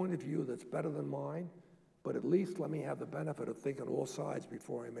there's a point of view that's better than mine, but at least let me have the benefit of thinking all sides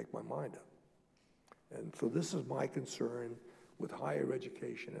before I make my mind up. And so this is my concern with higher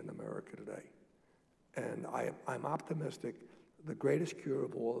education in America today. And I'm optimistic. The greatest cure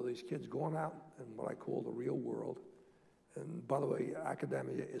of all of these kids going out in what I call the real world, and by the way,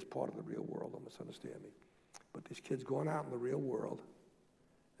 academia is part of the real world, don't misunderstand me, but these kids going out in the real world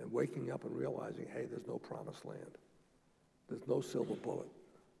and waking up and realizing, hey, there's no promised land. There's no silver bullet.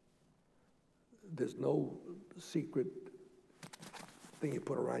 There's no secret thing you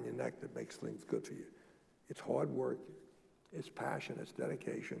put around your neck that makes things good for you. It's hard work, it's passion, it's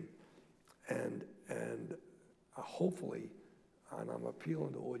dedication, and hopefully, and I'm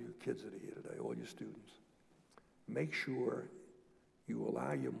appealing to all you kids that are here today, all you students, make sure you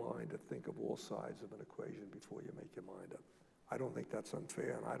allow your mind to think of all sides of an equation before you make your mind up. I don't think that's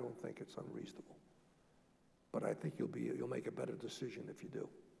unfair, and I don't think it's unreasonable. But I think you'll make a better decision if you do.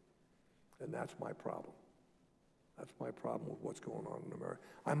 And that's my problem. That's my problem with what's going on in America.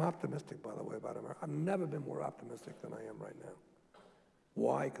 I'm optimistic, by the way, about America. I've never been more optimistic than I am right now.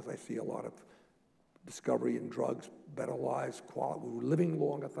 Why? Because I see a lot of discovery in drugs, better lives, quality. We're living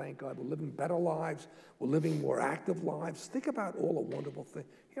longer, thank God. We're living better lives. We're living more active lives. Think about all the wonderful things.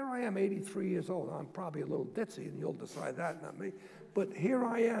 Here I am, 83 years old. I'm probably a little ditzy, and you'll decide that, not me. But here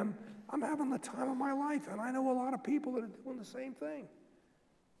I am. I'm having the time of my life, and I know a lot of people that are doing the same thing.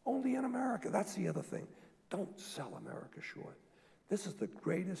 Only in America. That's the other thing. Don't sell America short. This is the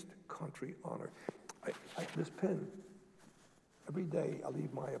greatest country on earth. This pin, every day I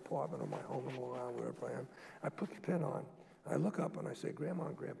leave my apartment or my home in Long Island, wherever I am, I put the pin on, and I look up and I say, Grandma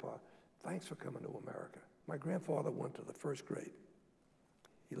and Grandpa, thanks for coming to America. My grandfather went to the first grade.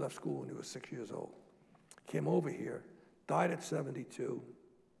 He left school when he was 6 years old. Came over here, died at 72,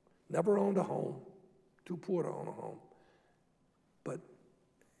 never owned a home, too poor to own a home. But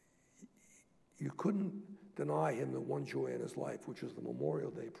you couldn't deny him the one joy in his life, which was the Memorial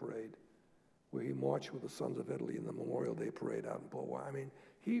Day Parade, where he marched with the Sons of Italy in the Memorial Day Parade out in Beauvoir. I mean,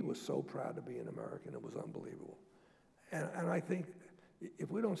 he was so proud to be an American, it was unbelievable. And I think if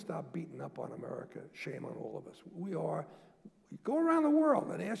we don't stop beating up on America, shame on all of us. Go around the world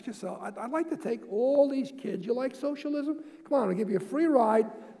and ask yourself, I'd like to take all these kids, you like socialism? Come on, I'll give you a free ride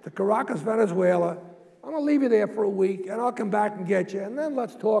to Caracas, Venezuela. I'm gonna leave you there for a week and I'll come back and get you, and then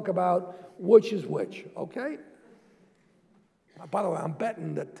let's talk about which is which, okay? By the way, I'm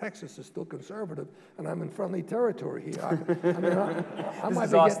betting that Texas is still conservative, and I'm in friendly territory here. I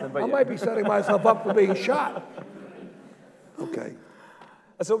might be setting myself up for being shot. Okay.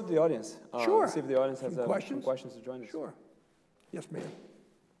 Let's open to the audience. Sure. See if the audience has some questions to join us. Sure. Yes, ma'am.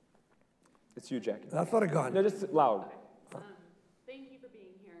 It's you, Jackie. That's not a gun. No, just loud. Thank you for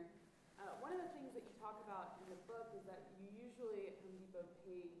being here. One of the things that you talk about in the book is that you usually at Home Depot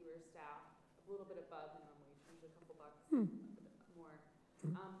pay your staff a little bit above minimum wage, usually a couple bucks more.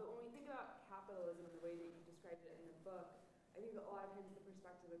 But when we think about capitalism and the way that you described it in the book, I think that a lot of times the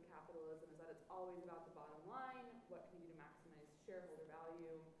perspective of capitalism is that it's always about the bottom line, what can you do to maximize shareholder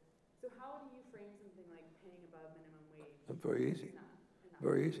value. So how do you frame something like paying above minimum wage? Very easy.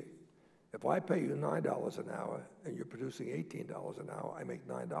 Very easy. If I pay you $9 an hour and you're producing $18 an hour, I make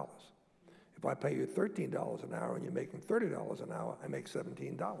 $9. If I pay you $13 an hour and you're making $30 an hour, I make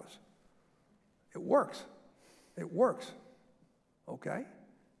 $17. It works. It works. Okay?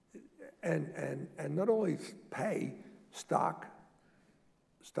 And not only pay, stock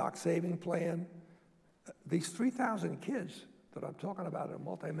saving plan. These 3,000 kids that I'm talking about are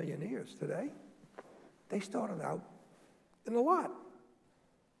multimillionaires today. They started out in the lot.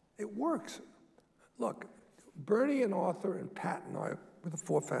 It works. Look, Bernie and Arthur and Pat and I were the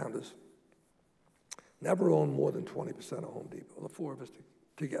four founders. Never owned more than 20% of Home Depot, the four of us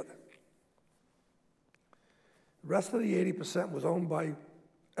together. The rest of the 80% was owned by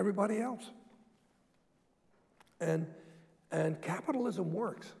everybody else. And capitalism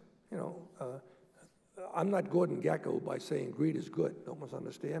works. You know, I'm not Gordon Gekko by saying greed is good. Don't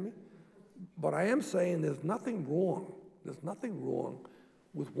misunderstand me. But I am saying there's nothing wrong. There's nothing wrong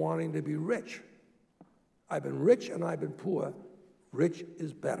with wanting to be rich. I've been rich and I've been poor. Rich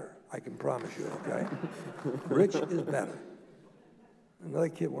is better, I can promise you, okay? Rich is better. Another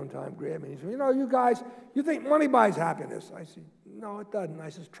kid one time grabbed me and he said, you know, you guys, you think money buys happiness? I said, no, it doesn't. I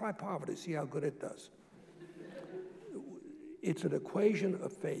said, try poverty, see how good it does. It's an equation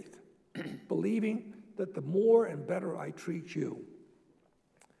of faith, believing that the more and better I treat you,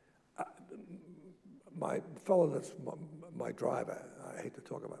 my fellow that's my driver, I hate to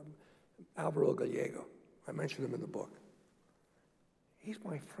talk about him, Alvaro Gallego, I mentioned him in the book. He's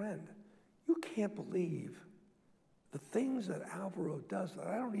my friend. You can't believe the things that Alvaro does that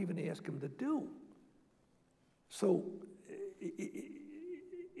I don't even ask him to do. So,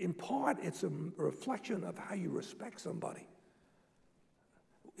 in part, it's a reflection of how you respect somebody.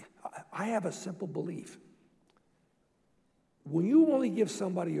 I have a simple belief. When you only give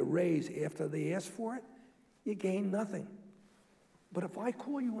somebody a raise after they ask for it, you gain nothing. But if I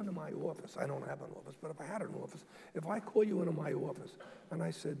call you into my office, I don't have an office, but if I had an office, if I call you into my office and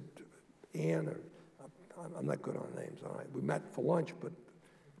I said, Ann, or I'm not good on names, all right, we met for lunch, but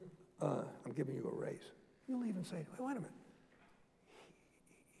I'm giving you a raise. You'll even say, wait a minute.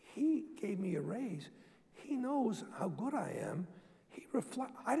 He gave me a raise. He knows how good I am.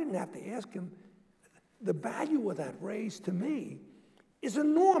 I didn't have to ask him. The value of that raise to me is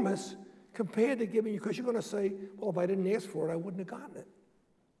enormous compared to giving you, because you're going to say, well, if I didn't ask for it, I wouldn't have gotten it.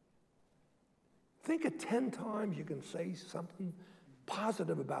 Think of 10 times you can say something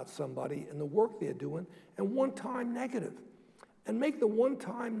positive about somebody and the work they're doing, and one time negative. And make the one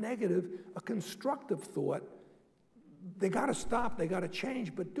time negative a constructive thought. They got to stop, they got to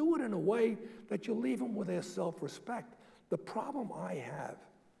change, but do it in a way that you leave them with their self-respect. The problem I have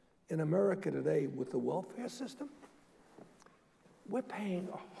in America today with the welfare system, we're paying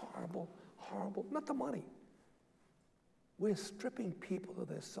a horrible, horrible, not the money. We're stripping people of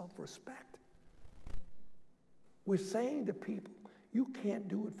their self-respect. We're saying to people, you can't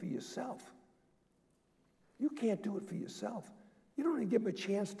do it for yourself. You can't do it for yourself. You don't even give them a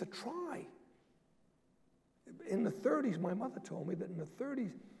chance to try. In the 30s, my mother told me that in the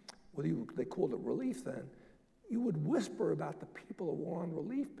 30s, they called it relief then, you would whisper about the people who were on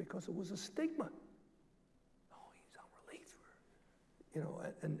relief because it was a stigma. Oh, he's on relief. You know,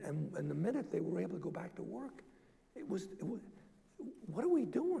 and the minute they were able to go back to work, it was what are we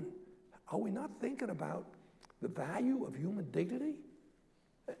doing? Are we not thinking about the value of human dignity?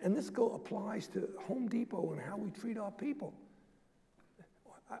 And this applies to Home Depot and how we treat our people.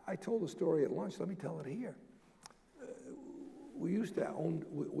 I told the story at lunch, let me tell it here. We used to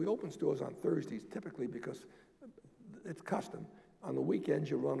we open stores on Thursdays typically because it's custom. On the weekends,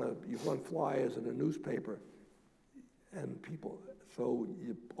 you run flyers in a newspaper, and so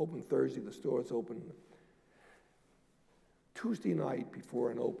you open Thursday, the store is open. Tuesday night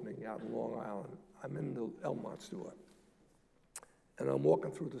before an opening out in Long Island, I'm in the Elmont store, and I'm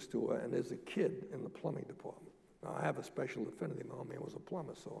walking through the store, and there's a kid in the plumbing department. Now, I have a special affinity. My old man was a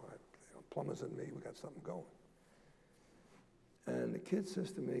plumber, so plumbers and me, we got something going. And the kid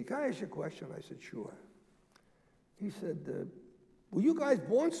says to me, "Can I ask you a question?" I said, "Sure." He said, "Were you guys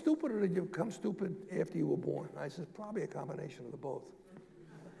born stupid, or did you become stupid after you were born?" I said, "Probably a combination of the both."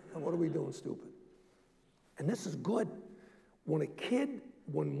 And what are we doing stupid? And this is good. When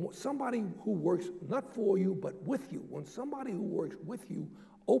somebody who works not for you, but with you, when somebody who works with you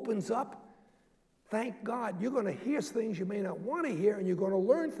opens up, thank God, you're going to hear things you may not want to hear, and you're going to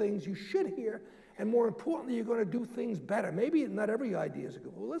learn things you should hear, and more importantly, you're going to do things better. Maybe not every idea is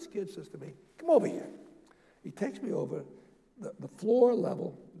good. Well, this kid says to me, "Come over here." He takes me over the floor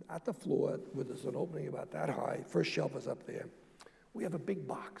level, at the floor, where there's an opening about that high. First shelf is up there. We have a big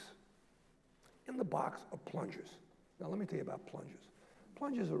box. In the box are plungers. Now, let me tell you about plungers.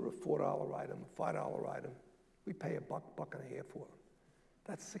 Plungers are a $4 item, a $5 item. We pay $1, $1.50 for them.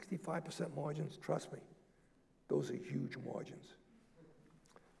 That's 65% margins. Trust me, those are huge margins.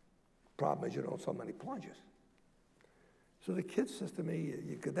 Problem is you don't sell many plungers. So the kid says to me,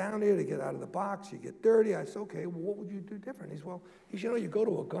 "You go down there to get out of the box, you get dirty." I said, "Okay, well, what would you do different?" He said, you know, you go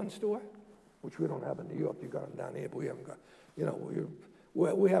to a gun store, which we don't have in New York. You got them down here, but we haven't got, you know,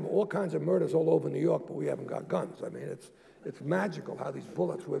 we have all kinds of murders all over New York, but we haven't got guns. I mean, it's magical how these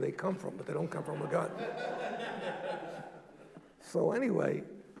bullets, where they come from, but they don't come from a gun. So anyway,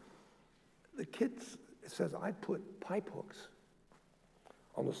 the kid says, "I put pipe hooks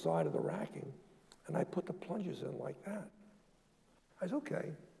on the side of the racking, and I put the plungers in like that." I said,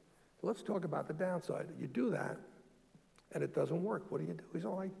 "Okay, let's talk about the downside. You do that, and it doesn't work. What do you do?" He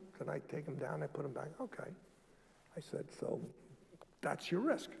said, "Can I take them down? I put them back." "Okay." I said, "So that's your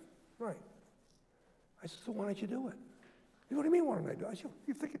risk." "Right." I said, "So why don't you do it?" He said, "What do you mean, why don't I do it?" I said,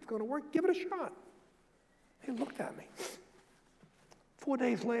 "You think it's going to work? Give it a shot." He looked at me. 4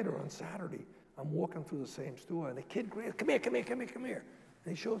 days later, on Saturday, I'm walking through the same store, and the kid grabs, "Come here, come here, come here, come here."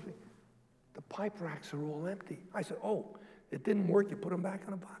 And he shows me, the pipe racks are all empty. I said, "Oh, it didn't work, you put them back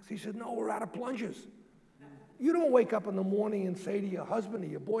in a box?" He said, "No, we're out of plungers." You don't wake up in the morning and say to your husband or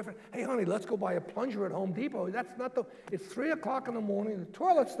your boyfriend, "Hey, honey, let's go buy a plunger at Home Depot." That's not it's 3 o'clock in the morning, the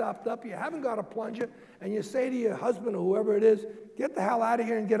toilet's stopped up, you haven't got a plunger, and you say to your husband or whoever it is, "Get the hell out of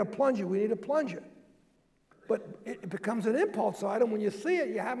here and get a plunger, we need a plunger." But it becomes an impulse item. When you see it,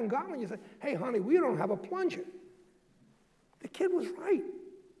 you haven't got one, you say, "Hey, honey, we don't have a plunger." The kid was right.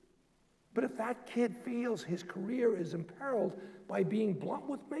 But if that kid feels his career is imperiled by being blunt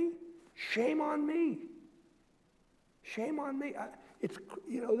with me, shame on me. Shame on me. It's,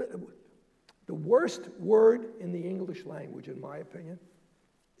 you know, the worst word in the English language, in my opinion,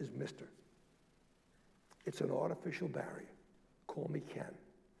 is Mr. It's an artificial barrier. Call me Ken.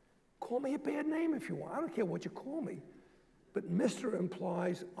 Call me a bad name if you want. I don't care what you call me. But Mr.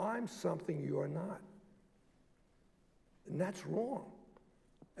 implies I'm something you're not. And that's wrong.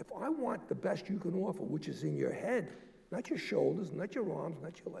 If I want the best you can offer, which is in your head, not your shoulders, not your arms,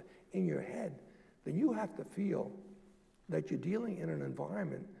 not your legs, in your head, then you have to feel that you're dealing in an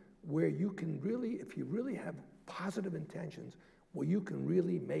environment where you can really, if you really have positive intentions, where you can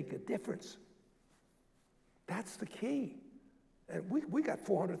really make a difference. That's the key. And we got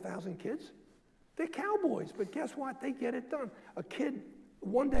 400,000 kids. They're cowboys, but guess what? They get it done.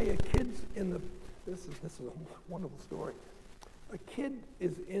 One day a kid's in the, this is a wonderful story. A kid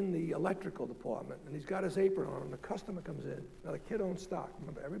is in the electrical department, and he's got his apron on, and the customer comes in. Now, the kid owns stock.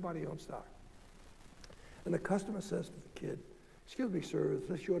 Remember, everybody owns stock. And the customer says to the kid, excuse me, sir, is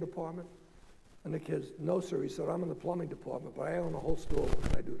this your department? And the kids, no, sir. He said, I'm in the plumbing department, but I own a whole store. What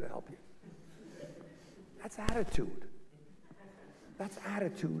can I do to help you? That's attitude. That's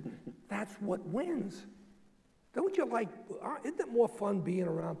attitude. That's what wins. Don't you like, isn't it more fun being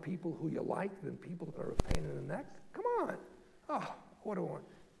around people who you like than people that are a pain in the neck? Come on. Oh, what do I want?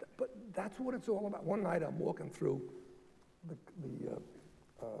 But that's what it's all about. One night I'm walking through the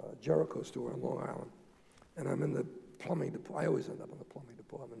Jericho store in Long Island, and I'm in the plumbing department. I always end up in the plumbing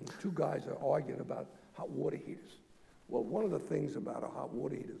department. And two guys are arguing about hot water heaters. Well, one of the things about a hot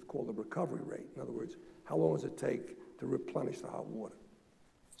water heater is called the recovery rate. In other words, how long does it take to replenish the hot water?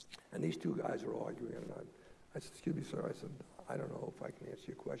 And these two guys are arguing, and I said, excuse me, sir. I said, I don't know if I can answer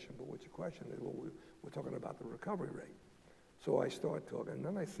your question, but what's your question? They said, well, we're talking about the recovery rate. So I start talking, and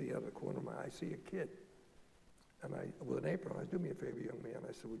then I see out of the corner of my eye, I see a kid, and with an apron on. I said, do me a favor, young man.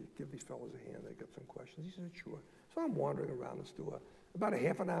 I said, will you give these fellows a hand? They got some questions. He said, sure. So I'm wandering around the store. About a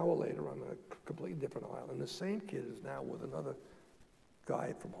half an hour later, I'm in a completely different aisle, and the same kid is now with another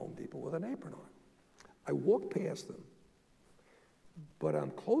guy from Home Depot with an apron on. I walk past them, but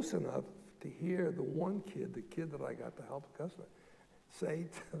I'm close enough to hear the one kid, the kid that I got to help the customer, say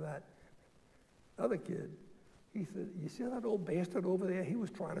to that other kid, he said, you see that old bastard over there? He was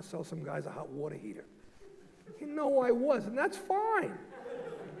trying to sell some guys a hot water heater. You know I was, and that's fine.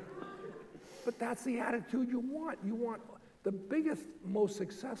 But that's the attitude you want. You want the biggest, most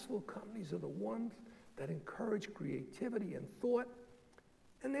successful companies are the ones that encourage creativity and thought,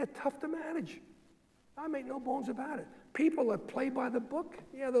 and they're tough to manage. I make no bones about it. People that play by the book,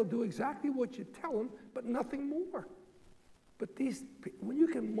 yeah, they'll do exactly what you tell them, but nothing more. But when you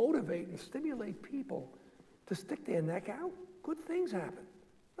can motivate and stimulate people to stick their neck out, good things happen.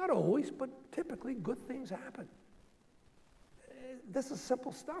 Not always, but typically good things happen. This is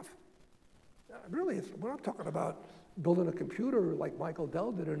simple stuff. Really, we're not talking about building a computer like Michael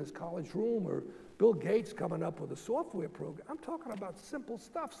Dell did in his college room, or Bill Gates coming up with a software program. I'm talking about simple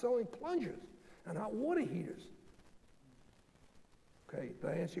stuff, selling plungers and hot water heaters. Okay, did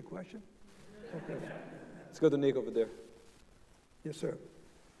I answer your question? Okay. Let's go to Nick over there. Yes, sir.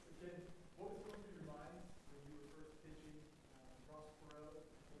 Again, what was going through your mind when you were first pitching Ross Perot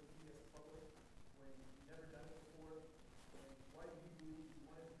to the U.S. public, when you never done it before, and why did you believe you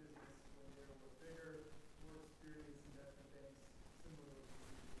wanted business when there were bigger, more experienced investment banks similar to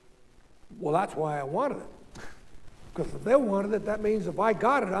you? Well, that's why I wanted it. Because if they wanted it, that means if I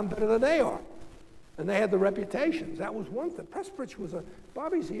got it, I'm better than they are. And they had the reputations. That was one thing. Pressbridge was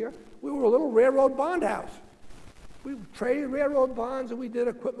Bobby's here. We were a little railroad bond house. We traded railroad bonds and we did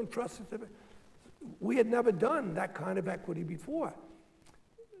equipment trust certificates. We had never done that kind of equity before.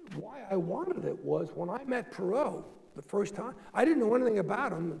 Why I wanted it was when I met Perot the first time, I didn't know anything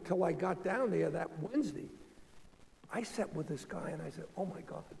about him until I got down there that Wednesday. I sat with this guy and I said, oh my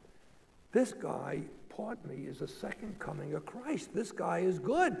God, this guy, pardon me, is the second coming of Christ. This guy is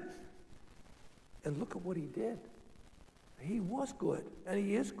good. And look at what he did. He was good, and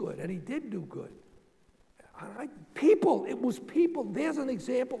he is good, and he did do good. People, it was people. There's an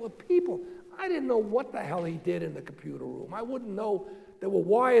example of people. I didn't know what the hell he did in the computer room. I wouldn't know there were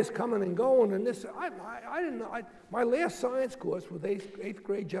wires coming and going, and this. I didn't know. My last science course was eighth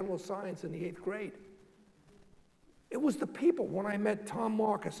grade general science in the 8th grade. It was the people. When I met Tom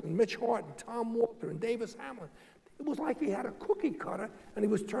Marcus and Mitch Hart and Tom Walter and Davis Hamlin, it was like he had a cookie cutter, and he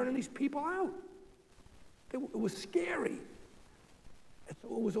was turning these people out. It was scary. And so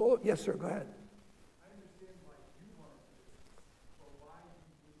it was all, yes, sir, go ahead. I understand why you wanted business, but why do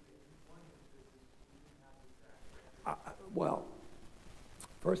you believe that you wanted business when you didn't have the track record? Well,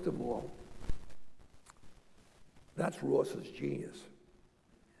 first of all, that's Ross's genius.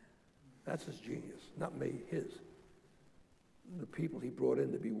 That's his genius, not me, his. The people he brought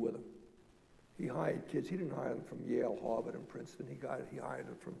in to be with him. He hired kids. He didn't hire them from Yale, Harvard, and Princeton. He hired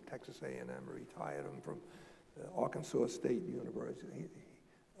them from Texas A&M, or he hired them from Arkansas State University.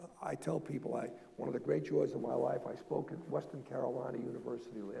 I tell people, one of the great joys of my life, I spoke at Western Carolina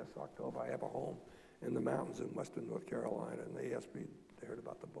University last October. I have a home in the mountains in Western North Carolina, and they asked me, they heard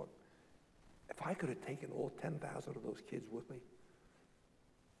about the book. If I could have taken all 10,000 of those kids with me,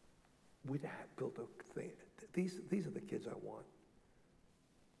 we'd have built a thing. These are the kids I want.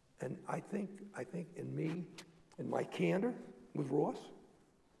 And I think in me, in my candor with Ross,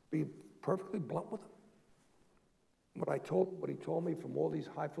 being perfectly blunt with him, what he told me from all these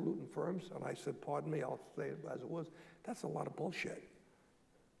highfalutin firms, and I said, pardon me, I'll say it as it was, that's a lot of bullshit.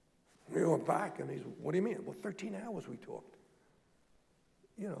 We went back, and he's, what do you mean? Well, 13 hours we talked.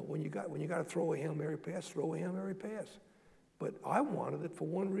 You know, when you got to throw a Hail Mary pass, throw a Hail Mary pass. But I wanted it for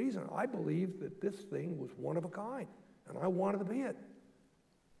one reason. I believed that this thing was one of a kind. and I wanted to be it.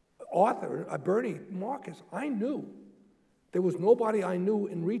 Arthur, Bernie Marcus, I knew. There was nobody I knew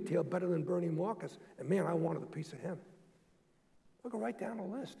in retail better than Bernie Marcus, and man, I wanted a piece of him. I'll go right down the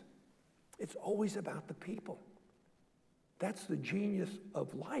list. It's always about the people. That's the genius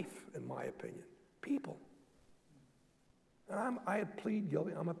of life, in my opinion. People. And I plead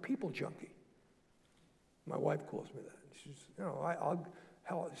guilty. I'm a people junkie. My wife calls me that. She's, you know,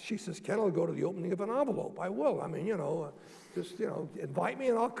 she says, Ken, I'll go to the opening of an envelope. I will. I mean, you know, just, you know, invite me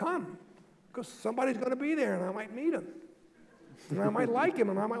and I'll come. Because somebody's going to be there and I might meet him. And I might like him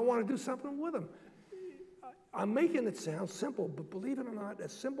and I might want to do something with him. I'm making it sound simple, but believe it or not,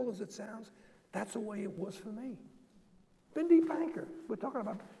 as simple as it sounds, that's the way it was for me. Bindi Banker, we're talking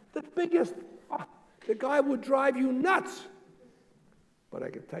about the biggest, the guy would drive you nuts. But I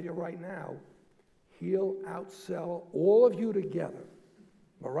can tell you right now, he'll outsell all of you together.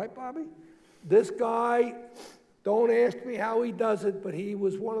 Am I right, Bobby? This guy, don't ask me how he does it, but he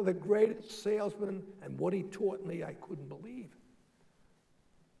was one of the greatest salesmen, and what he taught me, I couldn't believe.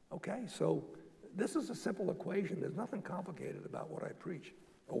 Okay, so this is a simple equation. There's nothing complicated about what I preach,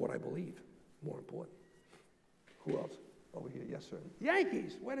 or what I believe, more important. Who else? Over here, yes, sir.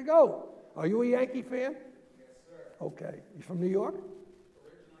 Yankees, way to go. Are you a Yankee fan? Yes, sir. Okay, you from New York? Originally.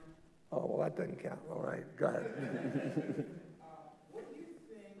 Oh, well, that doesn't count. All right, go ahead. What do you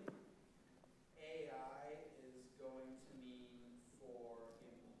think AI is going to mean for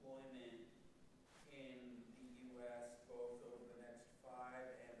employment in the U.S. both over the next 5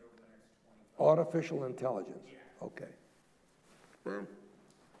 and over the next 25? Artificial intelligence. Yeah. Okay. Well,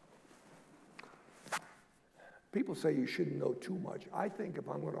 people say you shouldn't know too much. I think if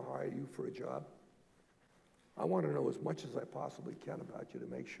I'm going to hire you for a job, I want to know as much as I possibly can about you to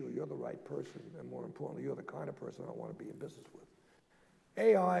make sure you're the right person, and more importantly, you're the kind of person I want to be in business with.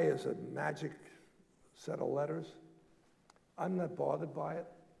 AI is a magic set of letters. I'm not bothered by it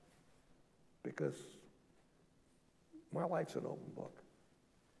because my life's an open book,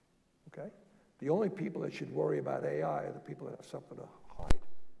 okay? The only people that should worry about AI are the people that have something to hide.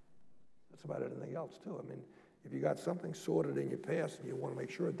 That's about anything else, too. I mean, if you got something sorted in your past and you want to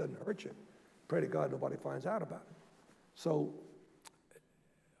make sure it doesn't hurt you, pray to God nobody finds out about it. So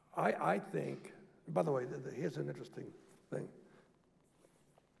I think, by the way, here's an interesting thing.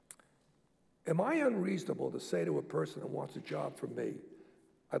 Am I unreasonable to say to a person that wants a job from me,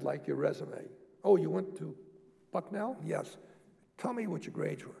 I'd like your resume? Oh, you went to Bucknell? Yes. Tell me what your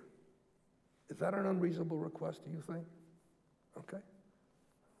grades were. Is that an unreasonable request, do you think? Okay.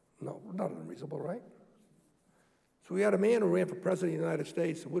 No, not unreasonable, right? So we had a man who ran for president of the United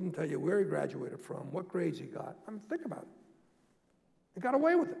States who wouldn't tell you where he graduated from, what grades he got. I mean, think about it. He got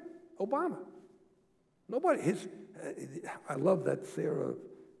away with it. Obama. Nobody, I love that Sarah,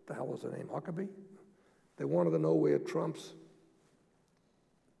 the hell is her name, Huckabee? They wanted to know where Trump's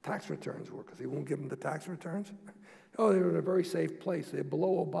tax returns were because he won't give them the tax returns. Oh, they were in a very safe place. They're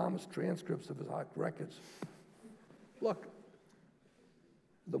below Obama's transcripts of his records. Look,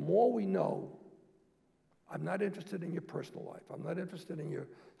 the more we know, I'm not interested in your personal life. I'm not interested in your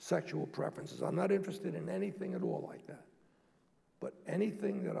sexual preferences. I'm not interested in anything at all like that. But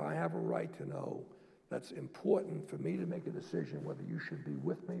anything that I have a right to know that's important for me to make a decision whether you should be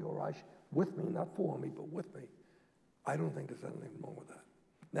with me or with me, not for me, but with me, I don't think there's anything wrong with that.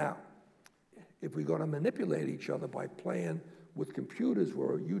 Now, if we're going to manipulate each other by playing with computers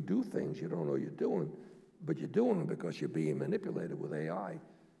where you do things you don't know you're doing, but you're doing them because you're being manipulated with AI,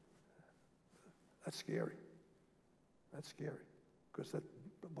 that's scary. That's scary, because that's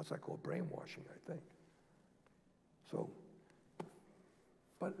what's I call brainwashing, I think. So,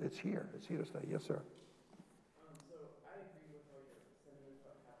 but it's here. It's here to stay. Yes, sir. So I agree with all your sentiments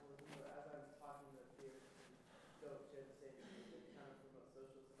about capitalism, but as I was talking to peers who don't share the same views, they kind of promote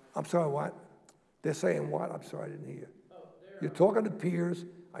socialism. I'm sorry, what? They're saying what? I'm sorry, I didn't hear. Oh, You're talking to peers.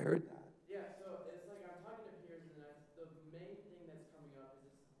 I heard that. yeah, so it's like I'm talking to peers, and the main thing that's coming up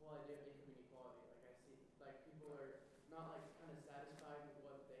is this whole idea of income inequality. Like I see, like people are not like kind of satisfied with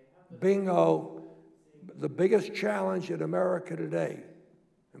what they have. But Bingo. The biggest challenge in America today,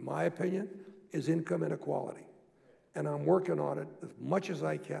 in my opinion, is income inequality. And I'm working on it as much as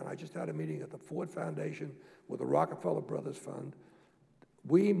I can. I just had a meeting at the Ford Foundation with the Rockefeller Brothers Fund.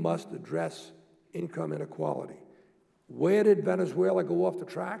 We must address income inequality. Where did Venezuela go off the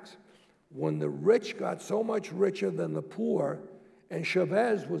tracks? When the rich got so much richer than the poor, and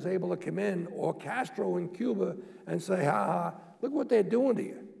Chavez was able to come in, or Castro in Cuba, and say, ha ha, look what they're doing to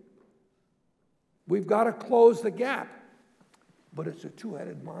you. We've got to close the gap. But it's a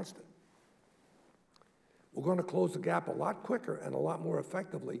two-headed monster. We're going to close the gap a lot quicker and a lot more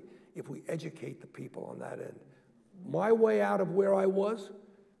effectively if we educate the people on that end. My way out of where I was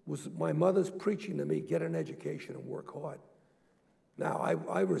my mother's preaching to me, get an education and work hard. Now,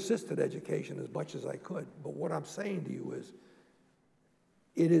 I resisted education as much as I could, but what I'm saying to you is,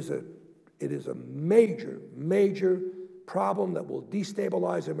 it is a major, major problem that will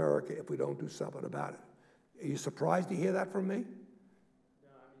destabilize America if we don't do something about it. Are you surprised to hear that from me? No, I mean,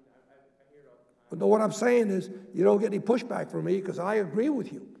 I hear it all the time. But no, what I'm saying is, you don't get any pushback from me because I agree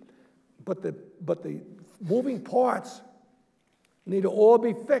with you. But the moving parts need to all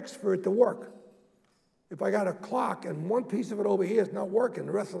be fixed for it to work. If I got a clock and one piece of it over here is not working,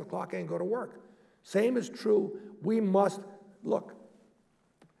 the rest of the clock ain't going to work. Same is true. We must, look,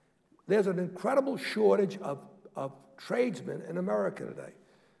 there's an incredible shortage of tradesmen in America today.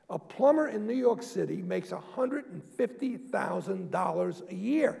 A plumber in New York City makes $150,000 a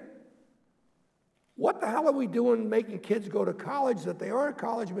year. What the hell are we doing making kids go to college that they aren't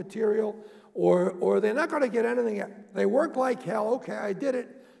college material, or they're not going to get anything? They work like hell. Okay, I did it,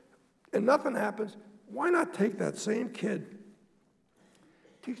 and nothing happens. Why not take that same kid,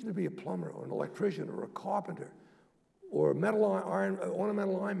 teach him to be a plumber or an electrician or a carpenter or a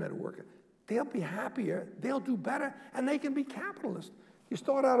ornamental iron metal worker? They'll be happier, they'll do better, and they can be capitalists. You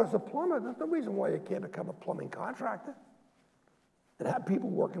start out as a plumber, there's no reason why you can't become a plumbing contractor and have people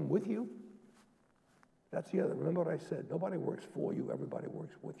working with you. That's the other. Remember what I said, nobody works for you, everybody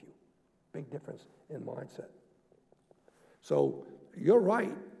works with you. Big difference in mindset. So you're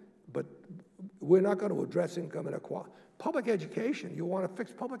right, but we're not going to address income inequality. Public education, you want to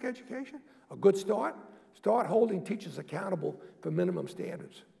fix public education? A good start? Start holding teachers accountable for minimum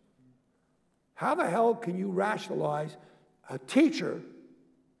standards. How the hell can you rationalize a teacher,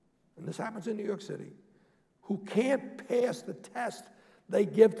 and this happens in New York City, who can't pass the test they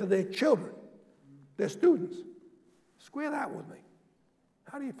give to their children, their students? Square that with me.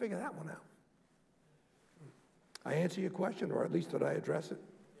 How do you figure that one out? I answer your question, or at least did I address it?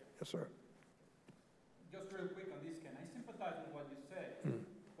 Yes, sir. Just real quick on this, Ken. I sympathize with what you say,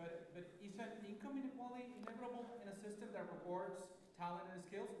 but isn't income inequality inevitable in a system that rewards talent and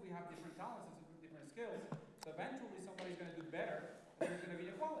skills? We have different talents and different skills, so eventually somebody's going to do better, and there's going to be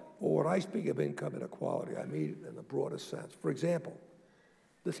inequality. Well, when I speak of income inequality, I mean it in the broadest sense. For example,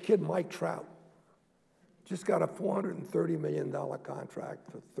 this kid Mike Trout just got a $430 million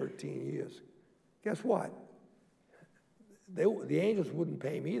contract for 13 years. Guess what? The Angels wouldn't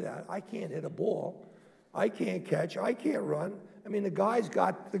pay me that. I can't hit a ball. I can't catch. I can't run. I mean, the guy's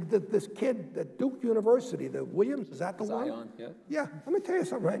got this kid at Duke University, the Williams, is that the one? Zion, yeah. Yeah, let me tell you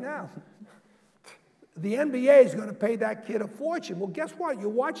something right now. The NBA is going to pay that kid a fortune. Well, guess what? You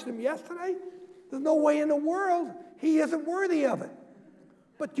watched him yesterday? There's no way in the world he isn't worthy of it.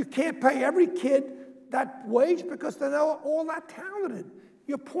 But you can't pay every kid that wage because they're not all that talented.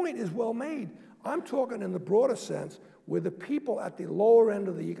 Your point is well made. I'm talking in the broader sense where the people at the lower end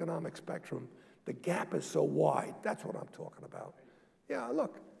of the economic spectrum, the gap is so wide. That's what I'm talking about. Yeah,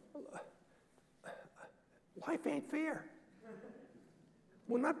 look, life ain't fair.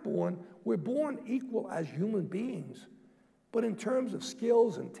 We're born equal as human beings. But in terms of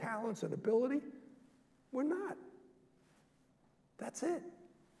skills and talents and ability, we're not. That's it.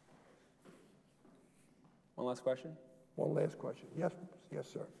 One last question? One last question. Yes, yes,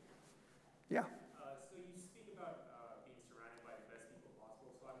 sir. Yeah. So you speak about being surrounded by the best people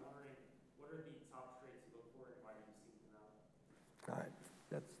possible. So I'm wondering, what are the top traits you look for and why do you seek them out? All right.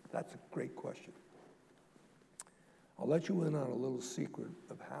 That's a great question. I'll let you in on a little secret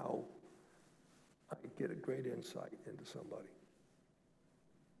of how I get a great insight into somebody.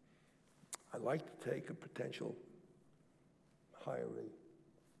 I like to take a potential hiree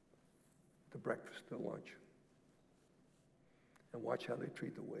to breakfast or lunch and watch how they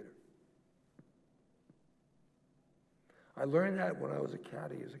treat the waiter. I learned that when I was a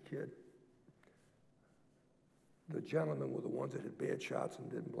caddy as a kid. The gentlemen were the ones that hit bad shots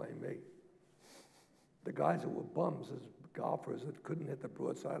and didn't blame me. The guys that were bums as golfers that couldn't hit the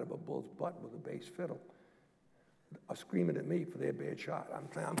broadside of a bull's butt with a bass fiddle are screaming at me for their bad shot. I'm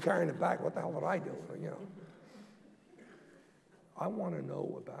carrying it back. What the hell did I do? You know. I want to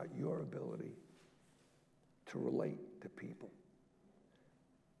know about your ability to relate to people.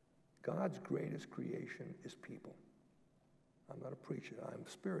 God's greatest creation is people. I'm not a preacher. I'm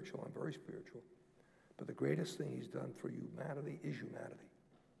spiritual. I'm very spiritual. But the greatest thing he's done for humanity is humanity.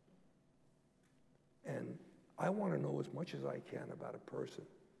 And I want to know as much as I can about a person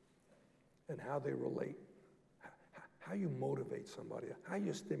and how they relate, how you motivate somebody, how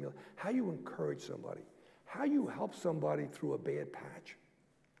you stimulate, how you encourage somebody, how you help somebody through a bad patch.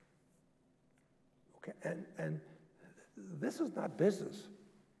 Okay, and this is not business.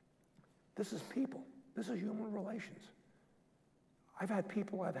 This is people. This is human relations. I've had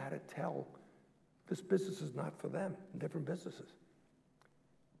people I've had to tell, this business is not for them, different businesses.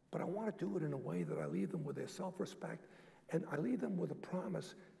 But I want to do it in a way that I leave them with their self-respect, and I leave them with a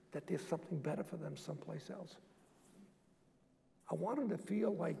promise that there's something better for them someplace else. I want them to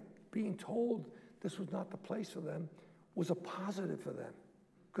feel like being told this was not the place for them was a positive for them.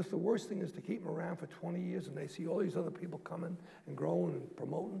 Because the worst thing is to keep them around for 20 years and they see all these other people coming and growing and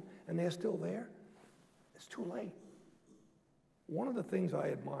promoting, and they're still there. It's too late. One of the things I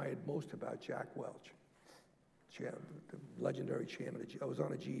admired most about Jack Welch, the legendary chairman, I was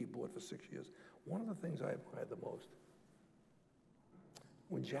on a GE board for 6 years. One of the things I admired the most,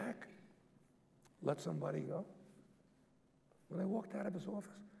 when Jack let somebody go, when they walked out of his office,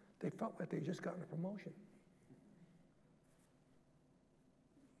 they felt like they'd just gotten a promotion.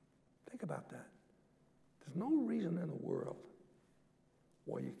 Think about that. There's no reason in the world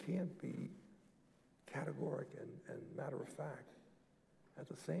why you can't be categoric and matter of fact. At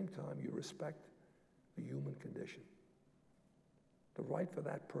the same time, you respect the human condition. The right for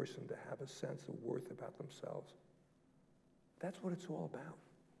that person to have a sense of worth about themselves. That's what it's all about.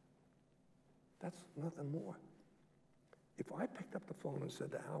 That's nothing more. If I picked up the phone and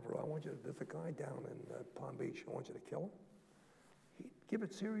said to Alvaro, there's a guy down in Palm Beach, I want you to kill him, he'd give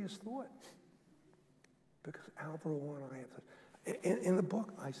it serious thought. Because Alvaro and I have to, in the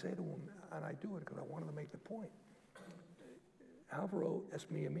book, I say to him, and I do it because I wanted to make the point, Alvaro es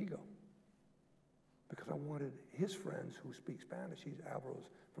mi amigo. Because I wanted his friends who speak Spanish, Alvaro's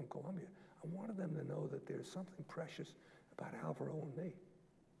from Colombia, I wanted them to know that there's something precious about Alvaro and me.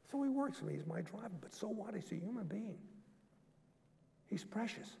 So he works for me, he's my driver, but so what? He's a human being. He's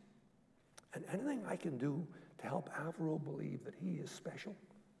precious. And anything I can do to help Alvaro believe that he is special,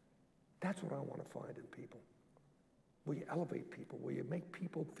 that's what I want to find in people. Where you elevate people, where you make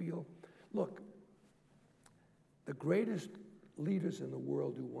people feel, look, the greatest leaders in the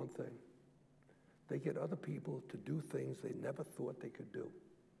world do one thing. They get other people to do things they never thought they could do.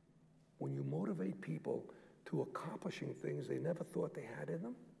 When you motivate people to accomplishing things they never thought they had in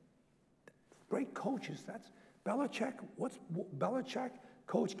them, great coaches, that's Belichick, Belichick,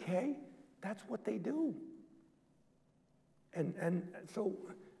 Coach K, that's what they do. And so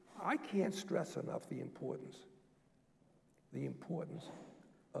I can't stress enough the importance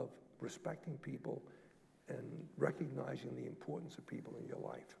of respecting people and recognizing the importance of people in your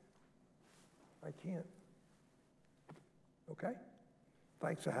life. I can't. Okay?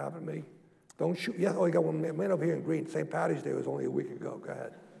 Thanks for having me. Don't shoot. Yeah, oh, you got one man over here in green. St. Patty's Day was only a week ago. Go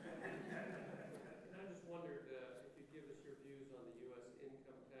ahead. I just wondered if you'd give us your views on the U.S.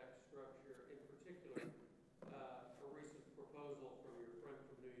 income tax structure, in particular, a recent proposal from your friend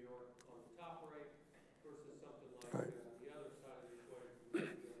from New York on the top right versus something like the other side of the equation,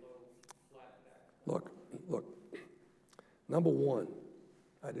 which would be a low flat tax. Look. Number one,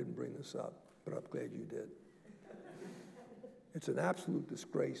 I didn't bring this up, but I'm glad you did. It's an absolute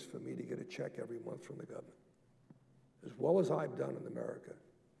disgrace for me to get a check every month from the government. As well as I've done in America,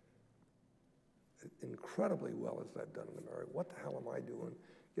 incredibly well as I've done in America, what the hell am I doing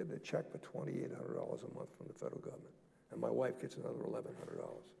getting a check for $2,800 a month from the federal government? And my wife gets another $1,100.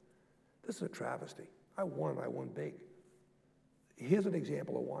 This is a travesty. I won big. Here's an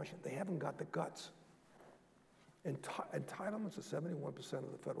example of Washington. They haven't got the guts. Entitlements are 71%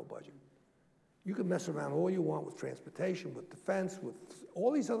 of the federal budget. You can mess around all you want with transportation, with defense, with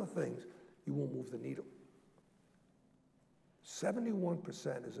all these other things. You won't move the needle.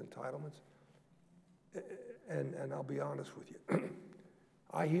 71% is entitlements. And I'll be honest with you.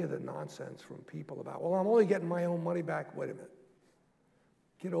 I hear the nonsense from people about, well, I'm only getting my own money back. Wait a minute.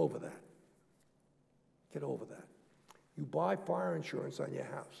 Get over that. Get over that. You buy fire insurance on your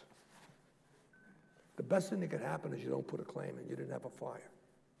house. The best thing that could happen is you don't put a claim in. You didn't have a fire.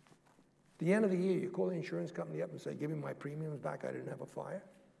 At the end of the year, you call the insurance company up and say, give me my premiums back, I didn't have a fire.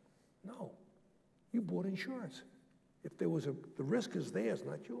 No, you bought insurance. If there was the risk is theirs,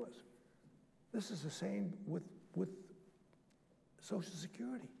 not yours. This is the same with Social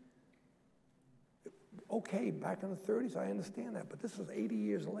Security. Okay, back in the 30s, I understand that, but this is 80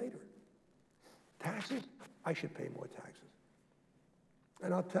 years later. Taxes, I should pay more taxes.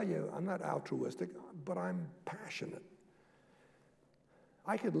 And I'll tell you, I'm not altruistic, but I'm passionate.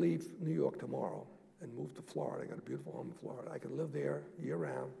 I could leave New York tomorrow and move to Florida. I got a beautiful home in Florida. I could live there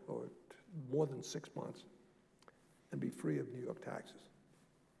year-round or more than 6 months and be free of New York taxes.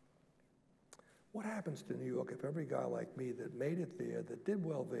 What happens to New York if every guy like me that made it there, that did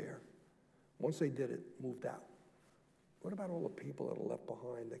well there, once they did it, moved out? What about all the people that are left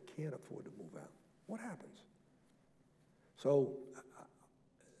behind that can't afford to move out? What happens? So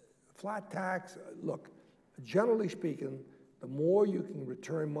flat tax, look, generally speaking, the more you can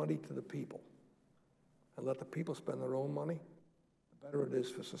return money to the people and let the people spend their own money, the better it is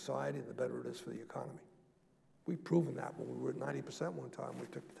for society, the better it is for the economy. We've proven that when we were at 90% one time, we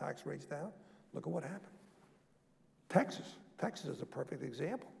took the tax rates down. Look at what happened. Texas is a perfect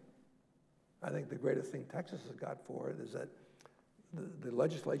example. I think the greatest thing Texas has got for it is that the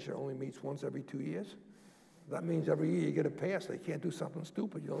legislature only meets once every 2 years. That means every year you get it passed. They can't do something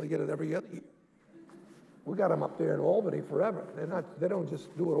stupid. You only get it every other year. We got them up there in Albany forever. They don't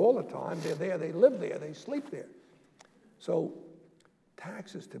just do it all the time. They're there, they live there, they sleep there. So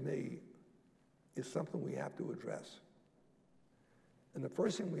taxes to me is something we have to address. And the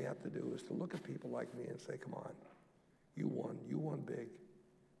first thing we have to do is to look at people like me and say, come on, you won big.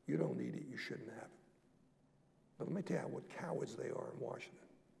 You don't need it, you shouldn't have it. But let me tell you what cowards they are in Washington.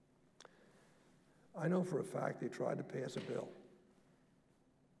 I know for a fact they tried to pass a bill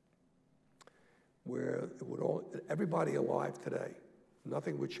where it would everybody alive today,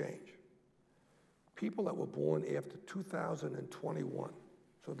 nothing would change. People that were born after 2021,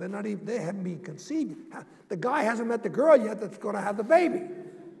 so they haven't been conceived. The guy hasn't met the girl yet that's going to have the baby.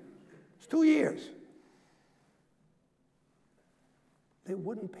 It's 2 years. They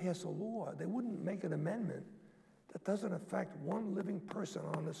wouldn't pass a law. They wouldn't make an amendment that doesn't affect one living person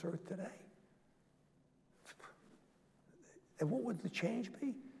on this earth today. And what would the change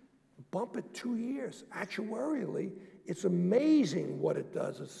be? Bump it 2 years. Actuarially, it's amazing what it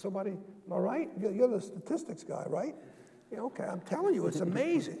does. It's somebody, am I right? You're the statistics guy, right? Yeah, okay, I'm telling you, it's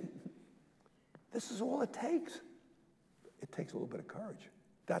amazing. This is all it takes. It takes a little bit of courage.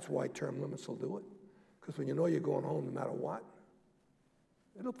 That's why term limits will do it. Because when you know you're going home no matter what,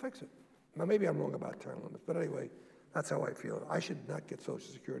 it'll fix it. Now, maybe I'm wrong about term limits, but anyway, that's how I feel. I should not get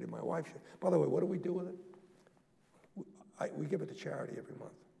Social Security. My wife should. By the way, what do we do with it? We give it to charity every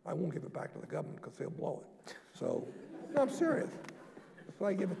month. I won't give it back to the government because they'll blow it. So, no, I'm serious. So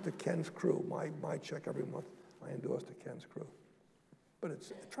I give it to Ken's crew. My check every month, I endorse to Ken's crew. But it's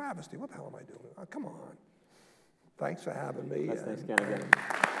a travesty. What the hell am I doing? Oh, come on. Thanks for having me. Thanks, Ken, again.